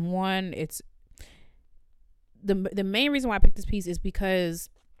this is, one, it's the main reason why I picked this piece is because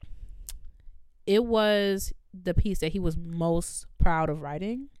it was the piece that he was most proud of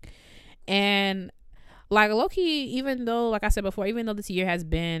writing. And like low-key, even though, like I said before, even though this year has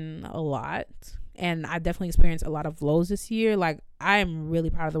been a lot, and I definitely experienced a lot of lows this year, like I am really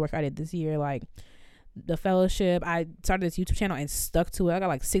proud of the work I did this year. Like the fellowship, I started this YouTube channel and stuck to it. I got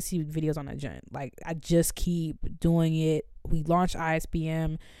like 60 videos on that joint. Like I just keep doing it. We launched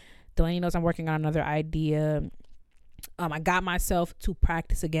ISBM. Delaney knows I'm working on another idea. I got myself to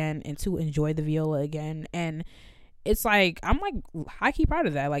practice again and to enjoy the viola again, and it's like I'm like I keep proud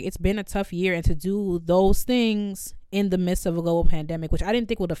of that. Like it's been a tough year, and to do those things in the midst of a global pandemic, which I didn't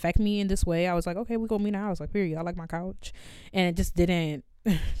think would affect me in this way. I was like, okay, we gonna meet now. I was like, period. I like my couch, and it just didn't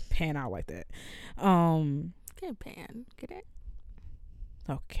pan out like that. Get it?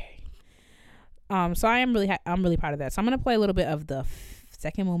 Okay. So I'm really proud of that. So I'm gonna play a little bit of the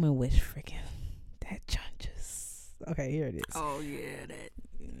second movement, which freaking that changes. Okay, here it is. Oh yeah, that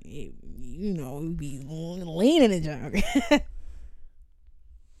you know we be leaning in junk.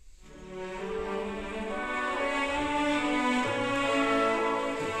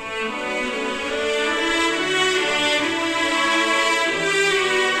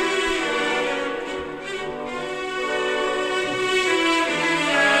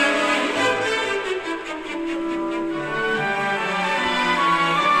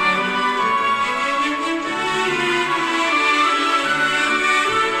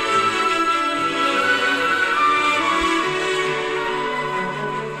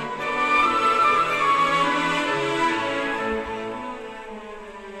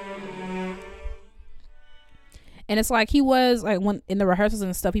 And it's like he was like, when in the rehearsals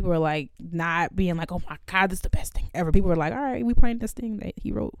and stuff, people were like not being like, oh my God, this is the best thing ever. People were like, all right, we playing this thing that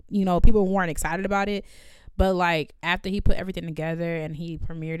he wrote. You know, people weren't excited about it. But like after he put everything together and he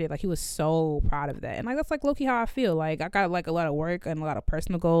premiered it, like he was so proud of that. And like that's like low-key how I feel. Like I got like a lot of work and a lot of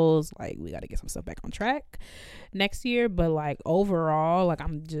personal goals. Like we got to get some stuff back on track next year. But like overall, like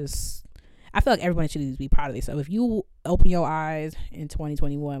I feel like everybody should be proud of this. So if you open your eyes in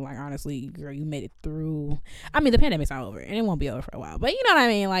 2021, like honestly, girl, you made it through. I mean, the pandemic's not over and it won't be over for a while, but you know what I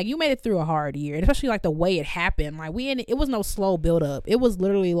mean? Like you made it through a hard year, and especially like the way it happened. Like it was no slow build up. It was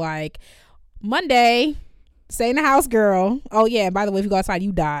literally like Monday, stay in the house, girl. Oh yeah, by the way, if you go outside,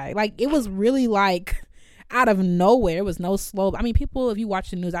 you die. Like it was really like out of nowhere. It was no slow. I mean, people, if you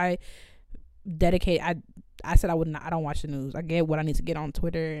watch the news, I said I don't watch the news. I get what I need to get on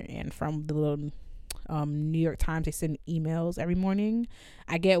Twitter and from the little New York Times. They send emails every morning.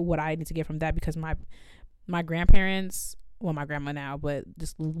 I get what I need to get from that because my grandparents, well, my grandma now, but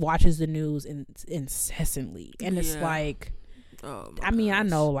just watches the news incessantly, and it's like I mean, I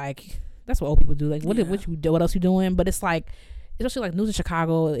know, like, that's what old people do. Like, what you do? What else you doing? But it's like, especially like news in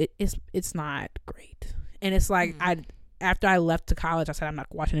Chicago, it's not great. And it's like after I left to college, I said I'm not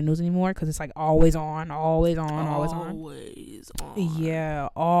watching the news anymore because it's like always on. Yeah,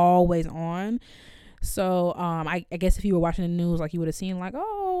 always on. So I guess if you were watching the news, like, you would have seen like,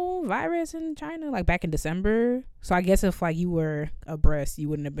 oh, virus in China, like back in December. So I guess if like you were abreast, you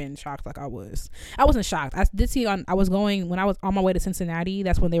wouldn't have been shocked like I was. I wasn't shocked. I did see I was when I was on my way to Cincinnati.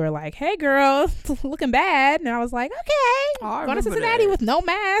 That's when they were like, hey girl, looking bad. And I was like, okay, going to Cincinnati with no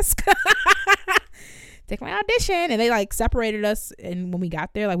mask. Take my audition. And they like separated us. And when we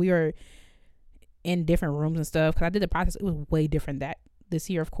got there, like, we were in different rooms and stuff because I did the process. It was way different this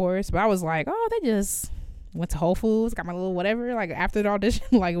year, of course, but I was like, oh, they just went to Whole Foods, got my little whatever, like, after the audition,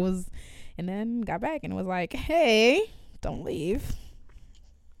 like, it was, and then got back and it was like, hey, don't leave.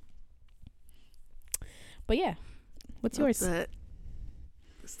 But yeah, what's yours?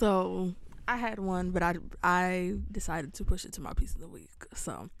 So I had one, but I decided to push it to my piece of the week.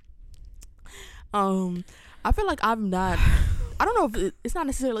 So I feel like I don't know if it's not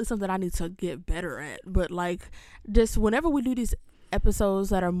necessarily something I need to get better at, but like, just whenever we do these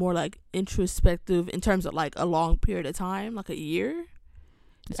episodes that are more like introspective in terms of like a long period of time, like a year,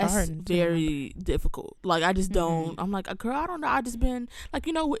 that's very difficult. Like, I just don't, I'm like, girl, I don't know, I just been like,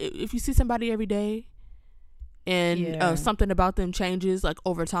 you know, if you see somebody every day and something about them changes like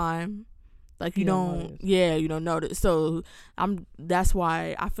over time, like, you don't notice. So that's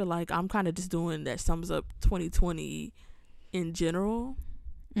why I feel like I'm kind of just doing that sums up 2020 in general.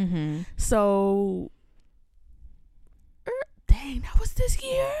 So dang, that was this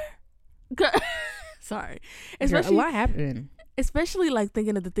year. Sorry. Especially, a lot happened. Especially like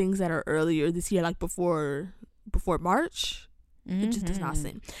thinking of the things that are earlier this year, like before March. It just does not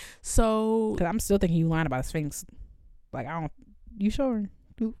seem. So, because I'm still thinking you lying about Sphinx. Like, I don't. You sure?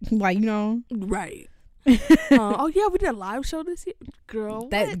 Like, you know. Right. Oh yeah, we did a live show this year, girl.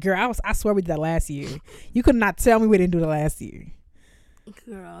 I swear we did that last year. You could not tell me we didn't do that last year.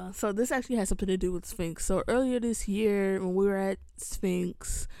 Girl, so this actually has something to do with Sphinx. So earlier this year, when we were at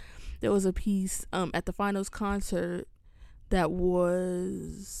Sphinx, there was a piece at the finals concert that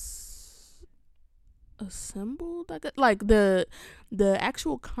was assembled. Like the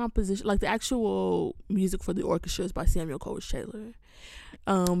actual composition, like the actual music for the orchestra is by Samuel Coleridge Taylor.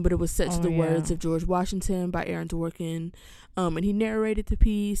 But it was set to the words of George Washington by Aaron Dworkin. And he narrated the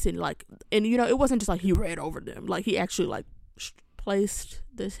piece, and you know, it wasn't just like he read over them. Like, he actually like placed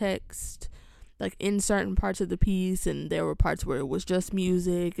the text like in certain parts of the piece, and there were parts where it was just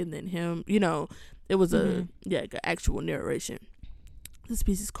music, and then him, you know, it was an actual narration. This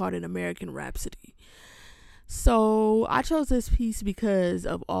piece is called An American Rhapsody. So I chose this piece because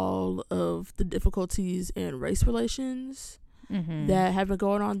of all of the difficulties in race relations that have been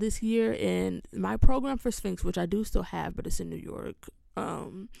going on this year. And my program for Sphinx, which I do still have, but it's in New York,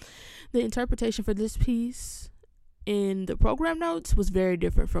 the interpretation for this piece in the program notes was very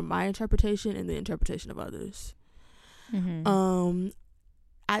different from my interpretation and the interpretation of others. From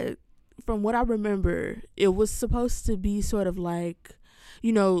what I remember, it was supposed to be sort of like,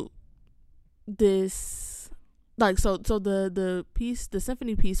 you know, this, like, so the piece, the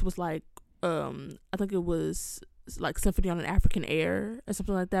symphony piece was like, I think it was like Symphony on an African Air or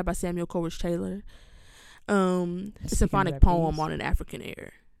something like that by Samuel Coleridge Taylor. A symphonic poem on an African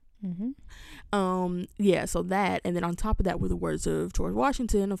air. So that, and then on top of that were the words of George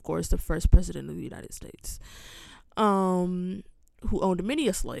Washington, of course, the first president of the United States, who owned many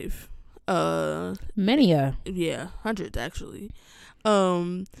a slave. Hundreds actually.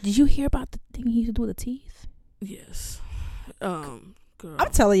 Did you hear about the thing he used to do with the teeth? Yes. Girl.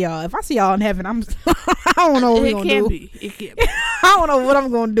 I'm telling y'all, if I see y'all in heaven, I don't know what we're gonna do. It can't be. I don't know what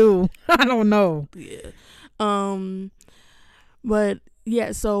I'm gonna do. I don't know. Yeah. But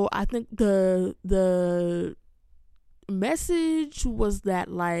yeah, so I think the message was that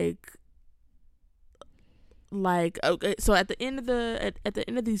like okay, so at the end of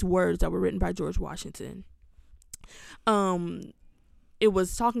these words that were written by George Washington, it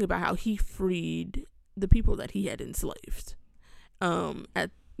was talking about how he freed the people that he had enslaved.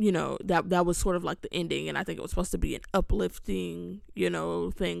 That was sort of like the ending, and I think it was supposed to be an uplifting, you know,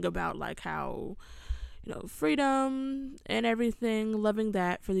 thing about like how, you know, freedom and everything, loving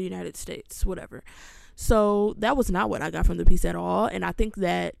that for the United States, whatever. So that was not what I got from the piece at all, and I think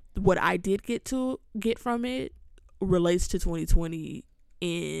that what I did get from it relates to 2020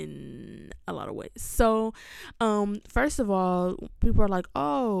 in a lot of ways. So first of all, people are like,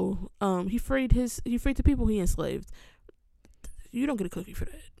 he freed the people he enslaved. You don't get a cookie for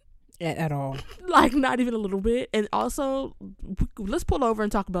that. at all. Like, not even a little bit. And also, let's pull over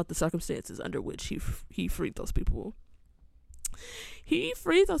and talk about the circumstances under which he freed those people. He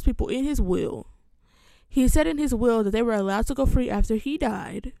freed those people in his will. He said in his will that they were allowed to go free after he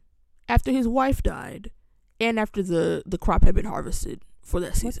died, after his wife died, and after the crop had been harvested for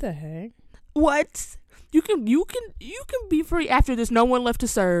that season. What the heck? What? You can be free after there's no one left to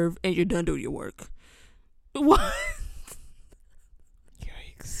serve and you're done doing your work. What?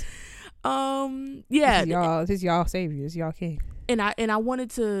 Yikes. Yeah. This is y'all savior. This is y'all king. And I wanted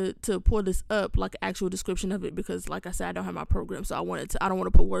to pull this up, like, actual description of it, because, like I said, I don't have my program, so I don't want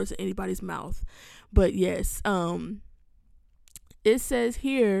to put words in anybody's mouth. But yes, it says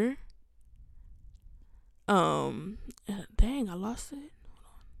here, dang, I lost it.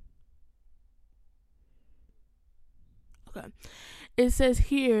 Okay. It says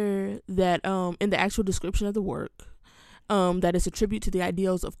here that in the actual description of the work, that it's a tribute to the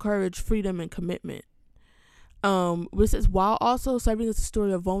ideals of courage, freedom, and commitment. Which says, while also serving as a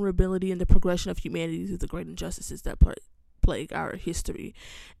story of vulnerability and the progression of humanity through the great injustices that plague our history.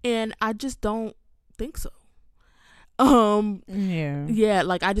 And I just don't think so. Yeah,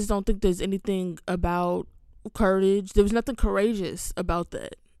 like, I just don't think there's anything about courage. There was nothing courageous about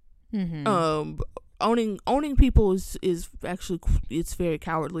that. Mm-hmm. Owning people is actually, it's very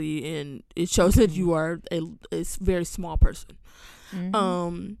cowardly, and it shows that you are a very small person.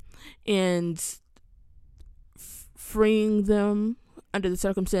 Mm-hmm. And freeing them under the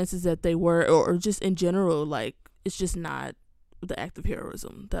circumstances that they were, or just in general, like, it's just not the act of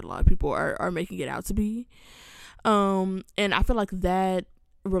heroism that a lot of people are making it out to be. And I feel like that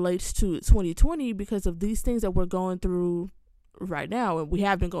relates to 2020 because of these things that we're going through right now, and we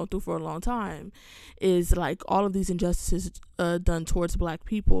have been going through for a long time, is like all of these injustices done towards Black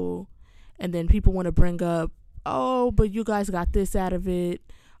people, and then people want to bring up, oh, but you guys got this out of it.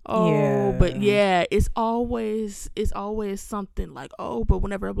 Oh, yeah. But yeah, it's always something like, oh, but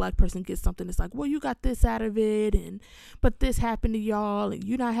whenever a Black person gets something, it's like, well, you got this out of it, and but this happened to y'all, and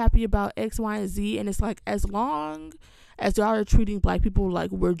you're not happy about X, Y, and Z. And it's like, as long as y'all are treating Black people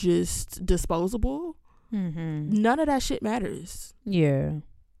like we're just disposable, none of that shit matters. Yeah,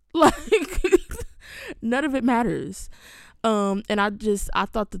 like none of it matters. And I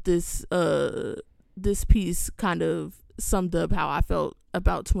thought that this piece kind of summed up how I felt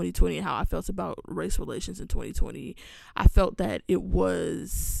about 2020 and how I felt about race relations in 2020. I felt that it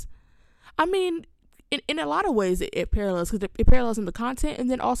was, I mean, in a lot of ways it parallels, because it parallels in the content, and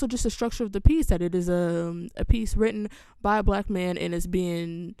then also just the structure of the piece, that it is a piece written by a Black man and is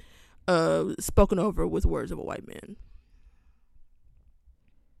being spoken over with words of a white man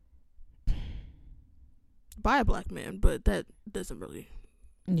by a Black man, but that doesn't really,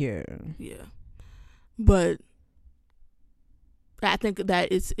 yeah, but I think that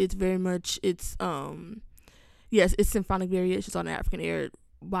it's very much, it's yes, it's symphonic variations on African air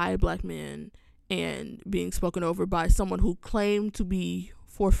by a Black man and being spoken over by someone who claimed to be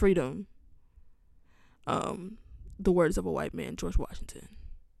for freedom, the words of a white man, George Washington.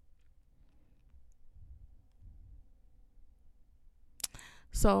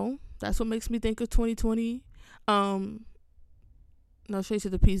 So that's what makes me think of 2020. No shade to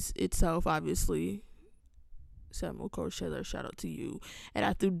the piece itself, obviously. Samuel Coachella, shout out to you. And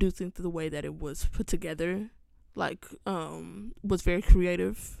I do think that the way that it was put together, like, was very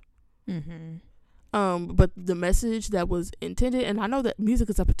creative. But the message that was intended, and I know that music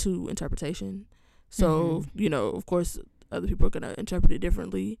is up to interpretation, so you know, of course, other people are gonna interpret it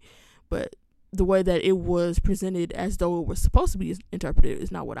differently, but the way that it was presented as though it was supposed to be interpreted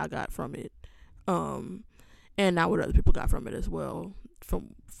is not what I got from it, and not what other people got from it as well,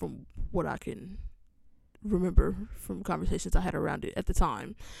 from what I can remember from conversations I had around it at the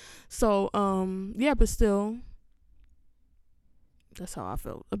time. So yeah, but still, that's how I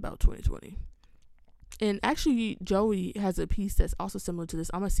felt about 2020. And actually, Joey has a piece that's also similar to this.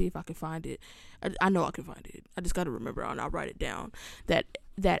 I'm gonna see if I can find it. I know I can find it. I just gotta remember, and I'll write it down. That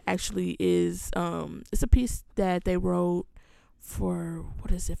actually is it's a piece that they wrote for,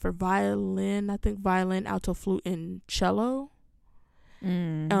 what is it, for violin, I think, violin, alto, flute, and cello.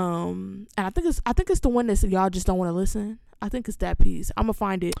 And I think it's the one that y'all just don't want to listen. I think it's that piece. I'm gonna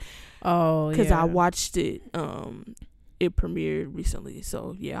find it. Oh, because I watched it. It premiered recently,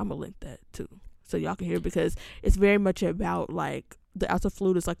 so yeah, I'm gonna link that too, so y'all can hear it, because it's very much about, like, the alto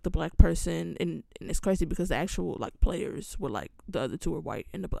flute is like the Black person, and it's crazy because the actual, like, players were, like, the other two were white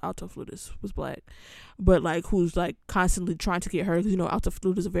and the alto flutist was Black, but, like, who's, like, constantly trying to get her, because, you know, alto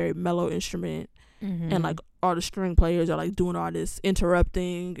flute is a very mellow instrument. And, like, all the string players are, like, doing all this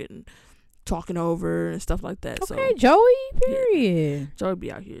interrupting and talking over and stuff like that. Okay, So Joey. Period. yeah, Joey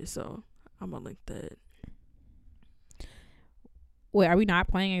be out here, so I'm gonna link that. Wait, are we not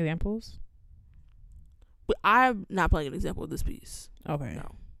playing examples? But I'm not playing an example of this piece. Okay.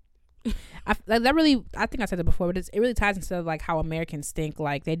 No. I think I said it before, but it really ties into like how Americans think.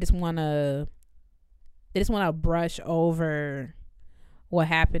 Like they just wanna brush over what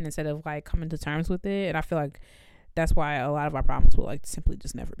happened instead of like coming to terms with it. And I feel like that's why a lot of our problems will like simply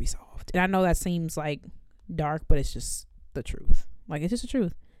just never be solved. And I know that seems like dark, but it's just the truth. Like, it's just the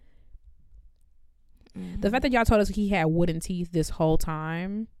truth. Mm-hmm. The fact that y'all told us he had wooden teeth this whole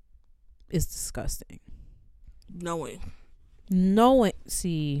time is disgusting. Knowing.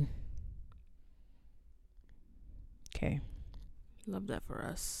 See. Okay. Love that for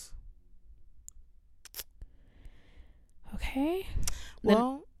us. Okay.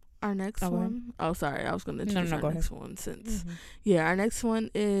 Well, our next one. Oh, sorry. I was going to introduce our next one since. Mm-hmm. Yeah, our next one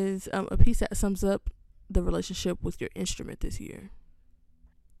is a piece that sums up the relationship with your instrument this year.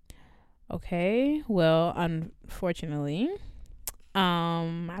 Okay. Well, unfortunately,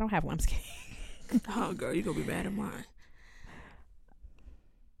 I don't have one. I'm just kidding. Oh, girl, you're going to be mad at mine.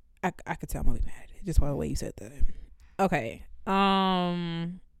 I could tell I'm going to be mad at it just by the way you said that. Okay.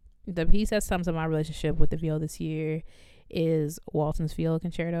 The piece that sums up my relationship with the viola this year is Walton's Viola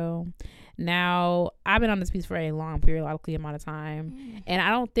Concerto. Now, I've been on this piece for a long periodically amount of time, and I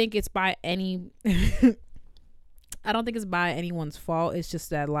don't think it's by anyone's fault. It's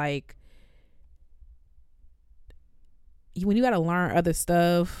just that like when you got to learn other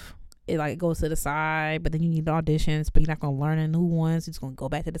stuff, it like goes to the side, but then you need auditions, but you're not gonna learn a new ones. You're just gonna go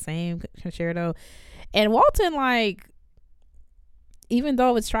back to the same concerto. And Walton, like, even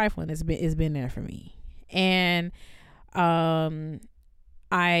though it's trifling, it's been there for me. And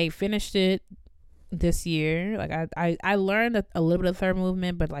I finished it this year. Like I learned a little bit of third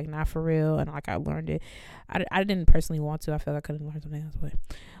movement, but like not for real. And like I learned it. I didn't personally want to. I feel like I could have learned something else, but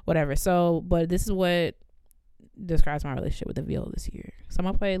whatever. So, but this is what describes my relationship with the viola this year. So I'm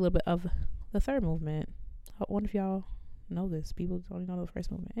gonna play a little bit of the third movement. I wonder if y'all know this. People don't know the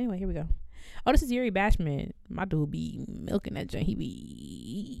first movement. Anyway, here we go. Oh, this is Yuri Bashman. My dude be milking that joint. He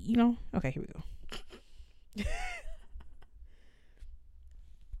be, you know. Okay, here we go.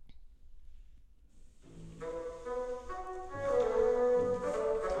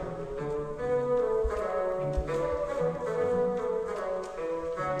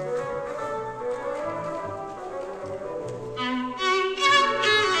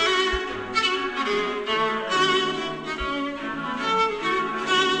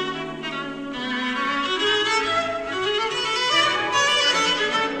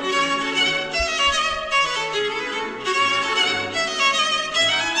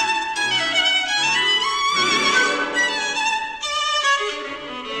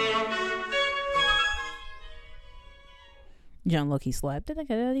 John Loki slapped. Want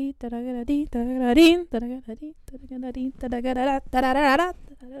to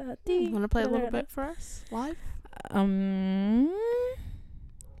play a little bit for us live?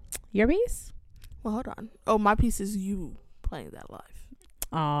 Your piece? Well, hold on. Oh, my piece is you playing that live.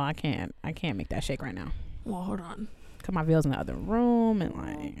 Oh, I can't make that shake right now. Well, hold on. Cause my veil's in the other room and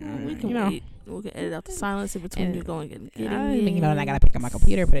like we can wait. We can edit out the silence in between you going and getting it. You know, and I gotta pick up my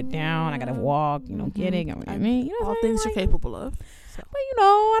computer, put it down. I gotta walk. You know, getting. I mean, you know, all things you're capable of. So. But you know,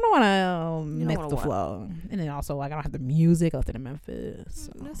 I don't want to mix the flow. And then also, like, I don't have the music. I left it in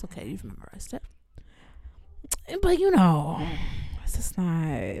Memphis. So. That's okay. You've memorized it. But you know, it's just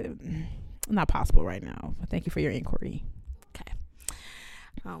not possible right now. But thank you for your inquiry. Okay.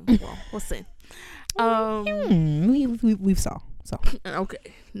 Well, we'll see. We've saw. So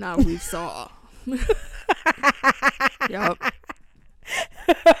okay, now we've saw. Yup.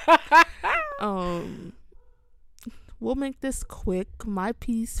 We'll make this quick. My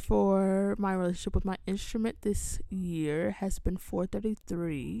piece for my relationship with my instrument this year has been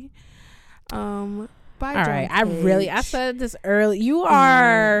 433. By all right, I said this early. You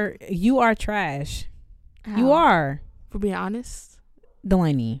are trash. How? You are, for being honest,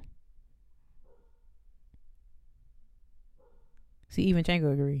 Delaney. See, even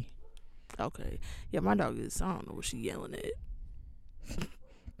Chango agree. Okay. Yeah, my dog is, I don't know what she yelling at.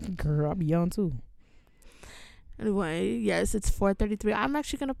 Girl, I'll be yelling too. Anyway, yes, it's 433. I'm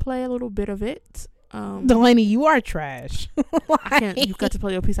actually going to play a little bit of it. Delaney, you are trash. I can't, you got to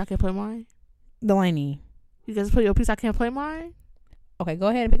play your piece, I can't play mine? Delaney. You got to play your piece, I can't play mine? Okay, go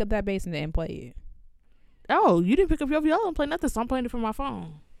ahead and pick up that bass and then play it. Oh, you didn't pick up your viola and play nothing, so I'm playing it from my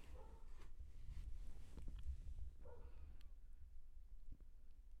phone.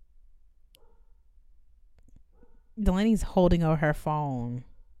 Delaney's holding over her phone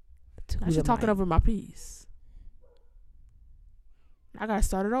Now you're talking over my piece. I gotta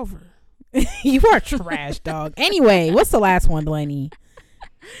start it over. You are trash, dog. Anyway, what's the last one, Delaney?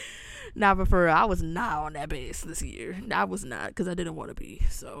 Nah, but for real, I was not on that bass this year. I was not, because I didn't want to be.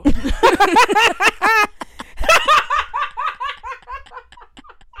 So.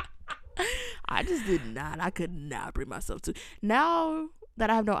 I just did not. I could not bring myself to. Now that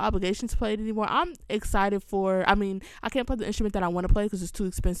I have no obligation to play it anymore, I'm excited for. I mean, I can't play the instrument that I want to play because it's too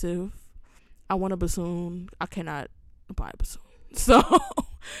expensive. I want a bassoon. I cannot buy a bassoon. So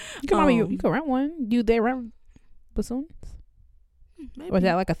you can rent one. Do they rent bassoons? Maybe. Or is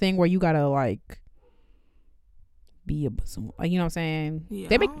that like a thing where you gotta like be a bassoon? Like, you know what I'm saying? Yeah,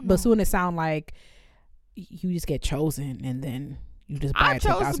 they make bassoon it sound like you just get chosen and then you just buy a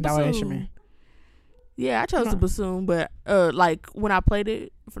 $10,000 instrument. Yeah, I chose the bassoon, but like when I played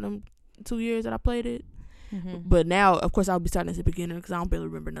it for them 2 years that I played it, but now of course I'll be starting as a beginner because I don't barely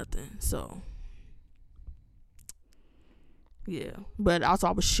remember nothing. So yeah, but also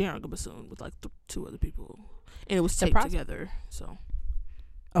I was sharing a bassoon with like 2 other people, and it was taped together. So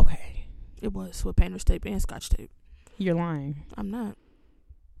okay, it was with painter's tape and scotch tape. You're lying. I'm not.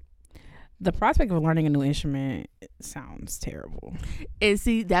 The prospect of learning a new instrument sounds terrible. And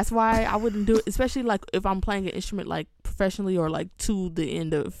see, that's why I wouldn't do it, especially like if I'm playing an instrument like professionally or like to the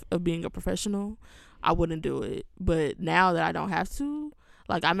end of being a professional, I wouldn't do it. But now that I don't have to,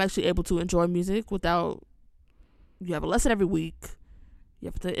 like I'm actually able to enjoy music without, you have a lesson every week. You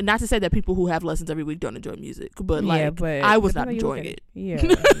have to, and not to say that people who have lessons every week don't enjoy music, but like but I was not enjoying it. Yeah,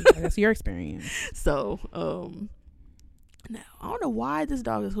 that's your experience. So, now, I don't know why this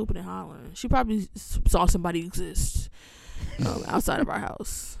dog is hooping and hollering. She probably saw somebody exist outside of our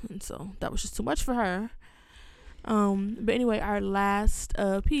house. And so that was just too much for her. But anyway, our last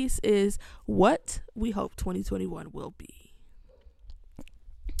piece is what we hope 2021 will be.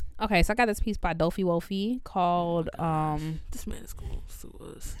 Okay, so I got this piece by Dofi Wofi called... this man is going to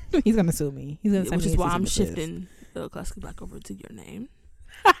sue us. He's going to sue me. He's going to which is why I'm shifting Classically Black over to your name.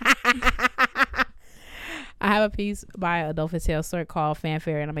 I have a piece by Adolphus Hale Sort called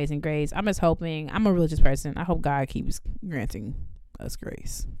Fanfare and Amazing Grace. I'm just hoping, I'm a religious person. I hope God keeps granting us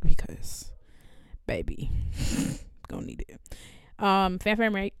grace because, baby, gonna need it.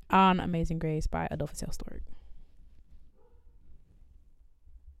 Fanfare on Amazing Grace by Adolphus Hale Sort.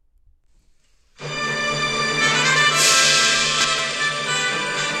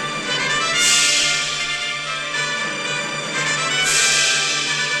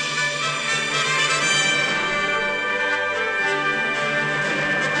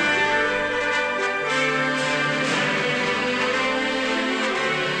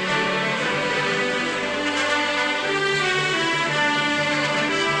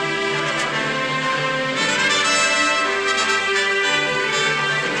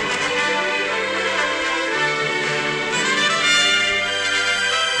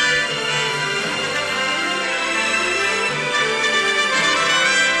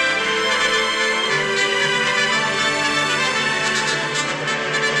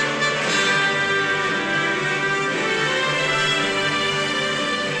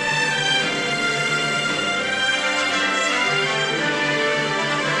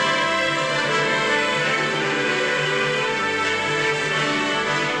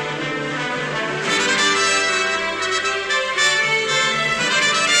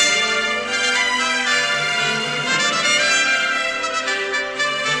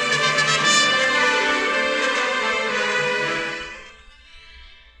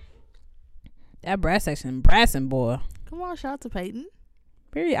 That brass section, brassing, boy. Come on, shout out to Peyton.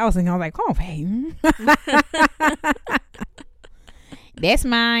 Period. I was like, come on, Peyton. That's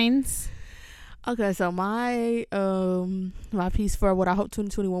mine's. Okay, so my piece for what I hope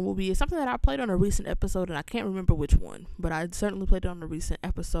 2021 will be is something that I played on a recent episode, and I can't remember which one, but I certainly played it on a recent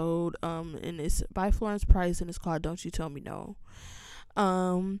episode. And it's by Florence Price, and it's called "Don't You Tell Me No."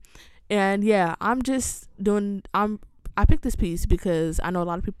 And yeah, I picked this piece because I know a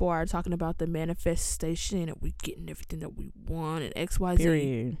lot of people are talking about the manifestation and we getting everything that we want and XYZ.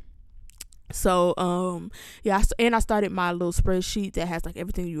 Period. So yeah, and I started my little spreadsheet that has like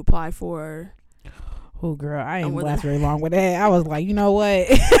everything you apply for. Oh girl, I ain't last very long with that. I was like, you know what?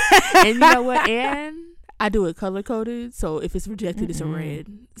 And you know what? And I do it color coded, so if it's rejected, it's a red.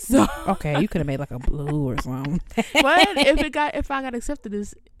 So okay, you could have made like a blue or something. But if I got accepted,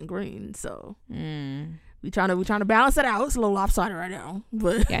 it's green. So we trying to balance it out. It's a little lopsided right now,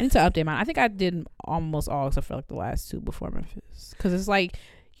 but yeah, I need to update mine. I think I did almost all except for like the last 2 before Memphis, because it's like,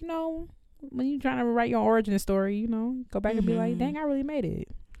 you know, when you're trying to write your origin story, you know, go back and be like, dang, I really made it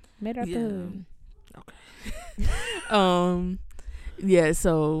out the hood. Okay. Yeah,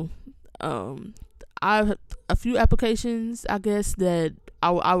 so I've a few applications, I guess, that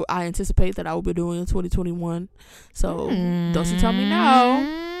I anticipate that I will be doing in 2021. So don't you tell me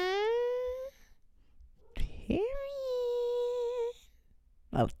no. Period.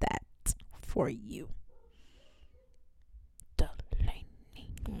 Love that for you. Delaney.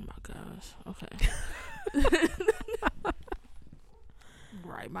 Oh my gosh. Okay.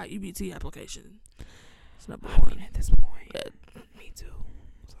 Right, my EBT application. It's number one at this point. Me too.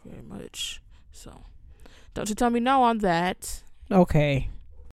 Very much. So don't you tell me no on that. Okay.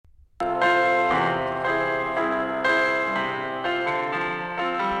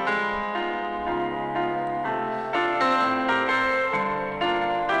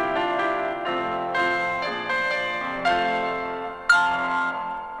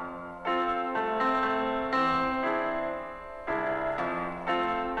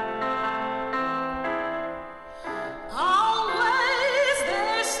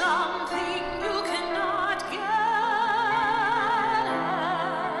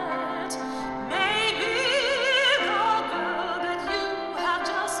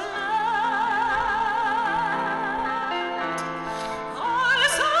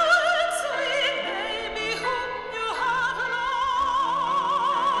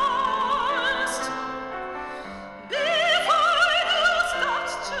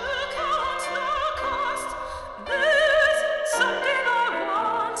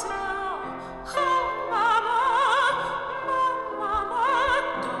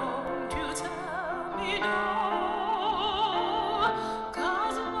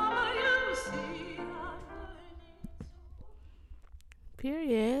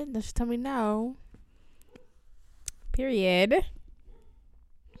 Period. Don't you tell me no. Period.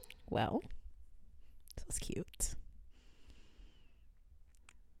 Well, this was cute.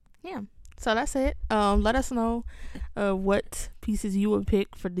 Yeah. So that's it. Let us know what pieces you would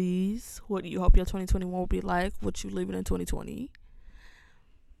pick for these. What you hope your 2021 will be like. What you leaving in 2020.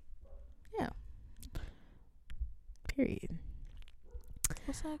 Yeah. Period.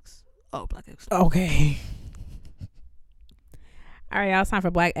 What's next? Oh, Black Excellence. Okay. All right, y'all. It's time for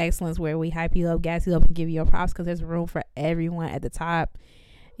Black Excellence, where we hype you up, gas you up, and give you your props because there's room for everyone at the top.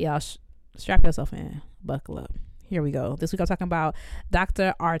 Y'all, strap yourself in. Buckle up. Here we go. This week I'm talking about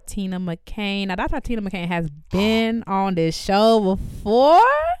Dr. Artina McCain. Now, Dr. Artina McCain has been on this show before.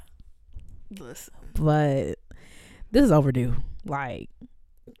 Listen. But this is overdue. Like,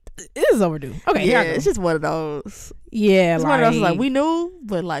 it is overdue. Okay, yeah, it's just one of those. Yeah, it's one of those, like, we knew,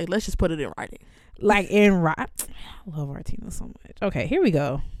 but, like, let's just put it in writing. Like, I love Artina so much. Okay, here we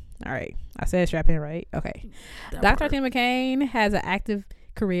go. All right. I said strap in, right? Okay. Dr. Artina McCain has an active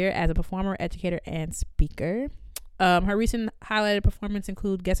career as a performer, educator, and speaker. Her recent highlighted performance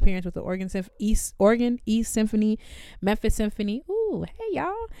include guest appearance with the Oregon East Symphony, Memphis Symphony, ooh, hey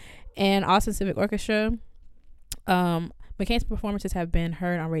y'all, and Austin Civic Orchestra. McCain's performances have been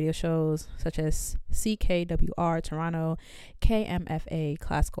heard on radio shows such as CKWR Toronto, KMFA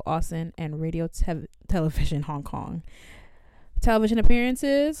Classical Austin, and Radio Television Hong Kong. Television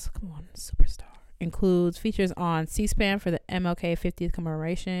appearances, come on, superstar, includes features on C-SPAN for the MLK 50th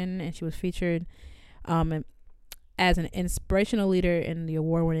commemoration, and she was featured as an inspirational leader in the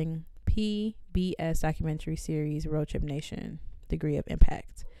award-winning PBS documentary series Road Trip Nation, Degree of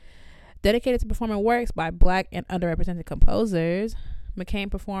Impact. Dedicated to performing works by Black and underrepresented composers, McCain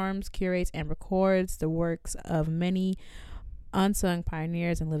performs, curates, and records the works of many unsung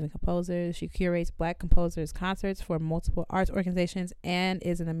pioneers and living composers. She curates Black composers' concerts for multiple arts organizations and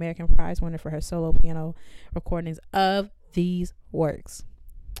is an American Prize winner for her solo piano recordings of these works.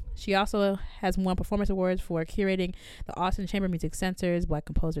 She also has won performance awards for curating the Austin Chamber Music Center's Black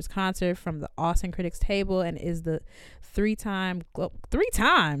Composers Concert from the Austin Critics Table and is the three times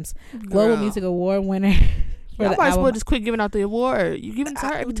Global Music Award winner. For the might as well just quit giving out the award. You giving it to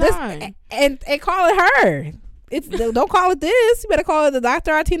her every time. And call it her. Don't call it this. You better call it the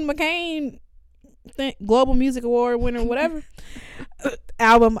Dr. Artina McCain Global Music Award winner, whatever.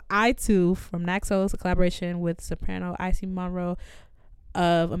 Album I Too from Naxos, a collaboration with soprano Icy Monroe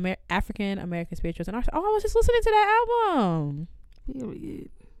of African American spirituals and artists. Oh, I was just listening to that album. Period.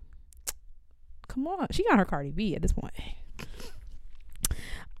 Come on, she got her Cardi B at this point.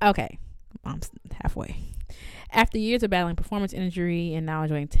 Okay, I'm halfway. After years of battling performance injury and now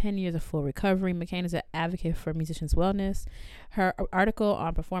enjoying 10 years of full recovery, McCain is an advocate for musicians' wellness. Her article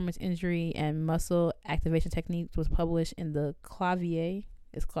on performance injury and muscle activation techniques was published in the Clavier,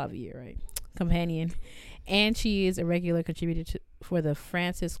 right? Companion, and she is a regular contributor for the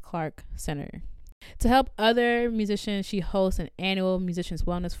Francis Clark Center. To help other musicians, she hosts an annual Musicians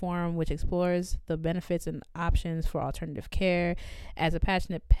Wellness Forum, which explores the benefits and options for alternative care. As a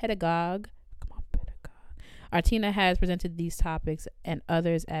passionate pedagogue, Artina has presented these topics and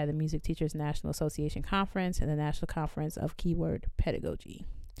others at the Music Teachers National Association Conference and the National Conference of Keyword Pedagogy.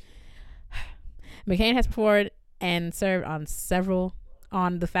 McCain has performed and served on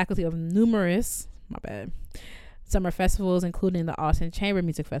the faculty of numerous summer festivals, including the Austin Chamber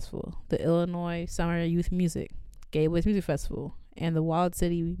Music Festival, the Illinois Summer Youth Music, Gateway Music Festival, and the Wild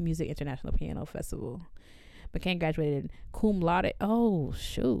City Music International Piano Festival. McCain graduated cum laude. Oh,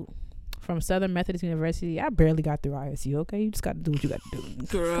 shoot. From Southern Methodist University. I barely got through ISU, okay? You just got to do what you got to do.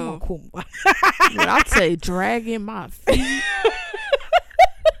 Girl. Come on, cum laude. I'd say dragging my feet.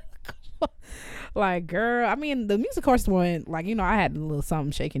 Like, girl, I mean, the music course one, like, you know, I had a little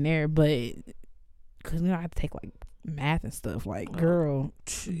something shaking there, but because, you know, I had to take, like, math and stuff. Like, girl,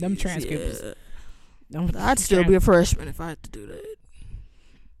 them transcripts. Yeah. I'd still be a freshman if I had to do that.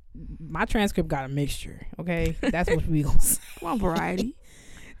 My transcript got a mixture, okay? That's what we gonna say. Well, variety.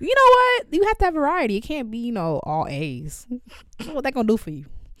 You know what? You have to have variety. It can't be, you know, all A's. What that gonna do for you?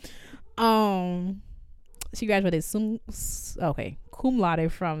 She graduated cum laude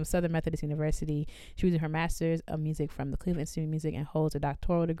from Southern Methodist University. She was in her master's of music from the Cleveland Institute of Music and holds a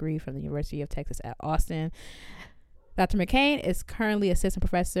doctoral degree from the University of Texas at Austin. Dr. McCain is currently assistant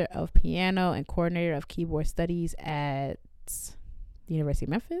professor of piano and coordinator of keyboard studies at the University of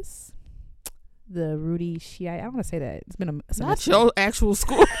Memphis. The Rudy Shii. I want to say that. It's been a semester. Not your actual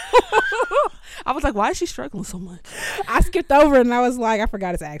school. I was like, why is she struggling so much? I skipped over it and I was like, I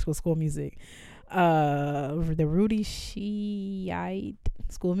forgot it's actual school music. The Rudy Shii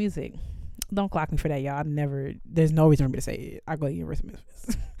School of Music. Don't clock me for that, y'all. There's no reason for me to say it. I go to University of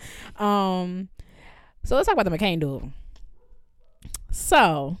Memphis. So let's talk about the McCain duo.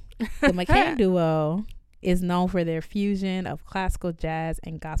 So the McCain duo is known for their fusion of classical, jazz,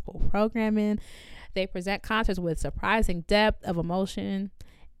 and gospel programming. They present concerts with surprising depth of emotional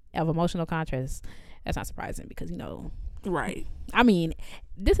contrast. That's not surprising because, you know, right. I mean,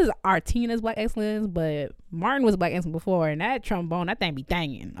 this is Artina's Black Excellence, but Martin was Black Excellence before, and that trombone, that thing be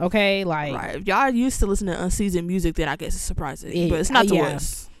danging, okay? Like, right. If y'all used to listen to unseasoned music, then I guess it's surprising. But it's not to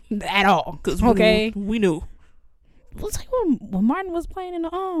us. At all. Because okay? we knew. It's like when Martin was playing in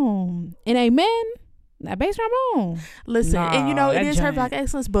Amen, that bass trombone. Listen, and you know, it is her giant. Black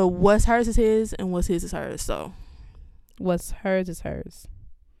Excellence, but what's hers is his, and what's his is hers, so. What's hers is hers.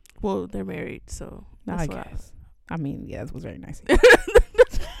 Well, they're married, so. I guess. I mean, yeah, that was very nice.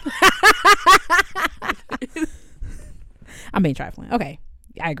 I'm being trifling. Okay.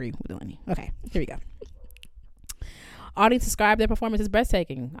 I agree with Delaney. Okay, here we go. Audience described their performance as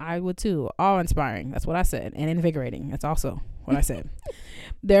breathtaking. I would too. Awe-inspiring. That's what I said. And invigorating. That's also what I said.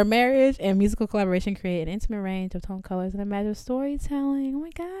 Their marriage and musical collaboration create an intimate range of tone colors and imaginative storytelling. Oh my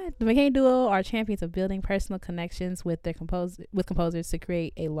God. The McCain duo are champions of building personal connections with their composers to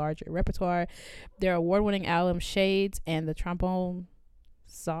create a larger repertoire. Their award-winning album Shades and the Trombone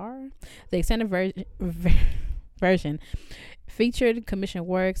Czar, the extended version featured commissioned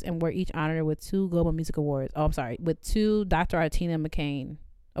works and were each honored with 2 Global Music Awards. With 2 Dr. Artina McCain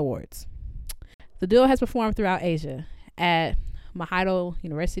Awards. The duo has performed throughout Asia at Mahidol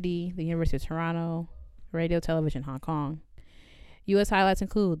University, the University of Toronto, Radio Television Hong Kong. U.S. highlights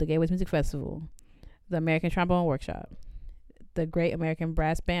include the Gateway Music Festival, the American Trombone Workshop, the Great American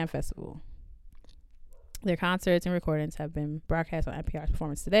Brass Band Festival. Their concerts and recordings have been broadcast on NPR's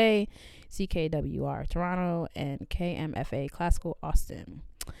Performance Today, CKWR Toronto, and KMFA Classical Austin.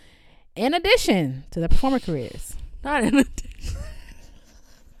 In addition to their performer careers. Not in addition.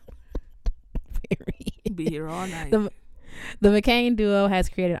 Be here all night. The McCain duo has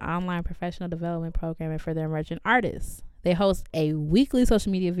created online professional development programming for their emerging artists. They host a weekly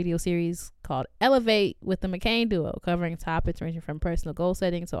social media video series called Elevate with the McCain duo, covering topics ranging from personal goal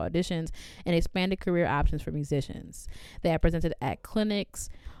setting to auditions and expanded career options for musicians. They have presented at clinics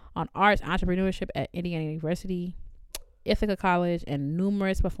on arts entrepreneurship at Indiana University, Ithaca College, and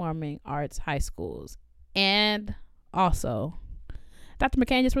numerous performing arts high schools. And also, Dr.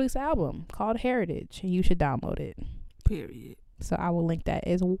 McCain just released an album called Heritage, and you should download it. Period. So I will link that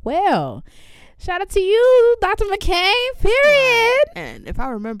as well. Shout out to you, Dr. McCain, period. And if I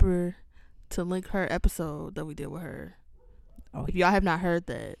remember to link her episode that we did with her, if y'all have not heard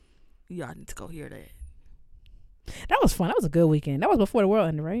that, y'all need to go hear that. That was fun. That was a good weekend. That was before the world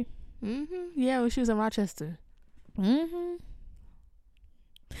ended, right? Yeah, when she was in Rochester. Artina's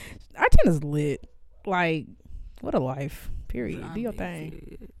lit. Like, what a life. Period. Do your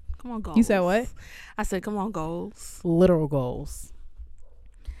thing. Come on, goals. You said what? I said, come on, goals. Literal goals.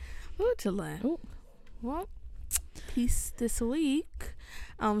 Ooh, Chillin'. Ooh. Well, piece this week.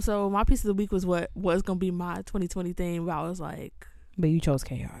 So my piece of the week was what was gonna be my 2020 theme, but I was like, but you chose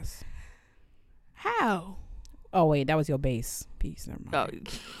chaos. How? Oh wait, that was your base piece. Never mind.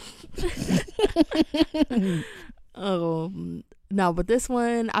 No, but this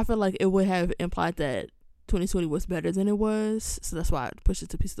one I feel like it would have implied that 2020 was better than it was, so that's why I pushed it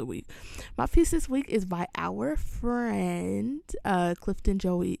to piece of the week. My piece this week is by our friend Clifton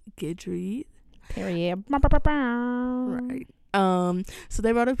Joey Guidry. Period. Right. So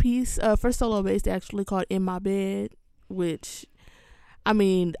they wrote a piece for Solo Base. They actually called "In My Bed," which, I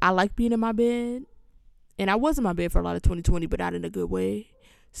mean, I like being in my bed, and I was in my bed for a lot of 2020, but not in a good way.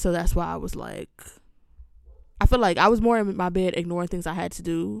 So that's why I was like, I feel like I was more in my bed ignoring things I had to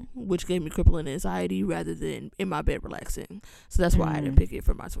do, which gave me crippling anxiety, rather than in my bed relaxing. So that's why I didn't pick it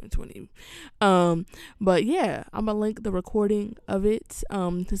for my 2020. But yeah, I'm gonna link the recording of it.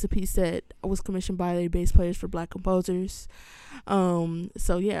 It's a piece that was commissioned by the bass players for Black composers.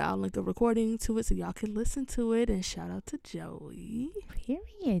 So yeah, I'll link the recording to it so y'all can listen to it, and shout out to Joey.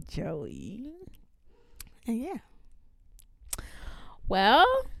 Period, Joey. And yeah. Well,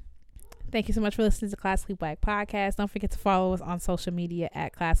 thank you so much for listening to Classically Black Podcast. Don't forget to follow us on social media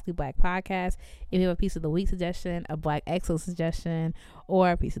at Classically Black Podcast. If you have a piece of the week suggestion, a Black excellence suggestion,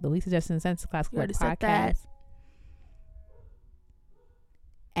 or a piece of the week suggestion, send it to Classically Black Podcast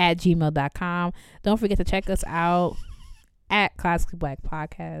at gmail.com. Don't forget to check us out at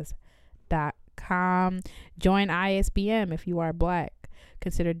classicallyblackpodcast.com. Join ISBM if you are Black.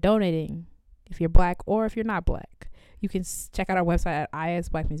 Consider donating if you're Black or if you're not Black. You can check out our website at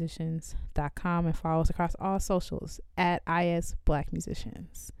isblackmusicians.com and follow us across all socials at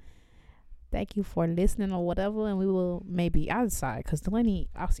isblackmusicians. Thank you for listening or whatever, and we will maybe, I'll decide, because Delaney,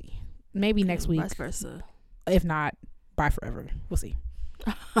 I'll see. Maybe next week. Vice versa. If not, bye forever. We'll see.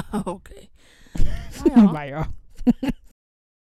 Okay. Bye, y'all.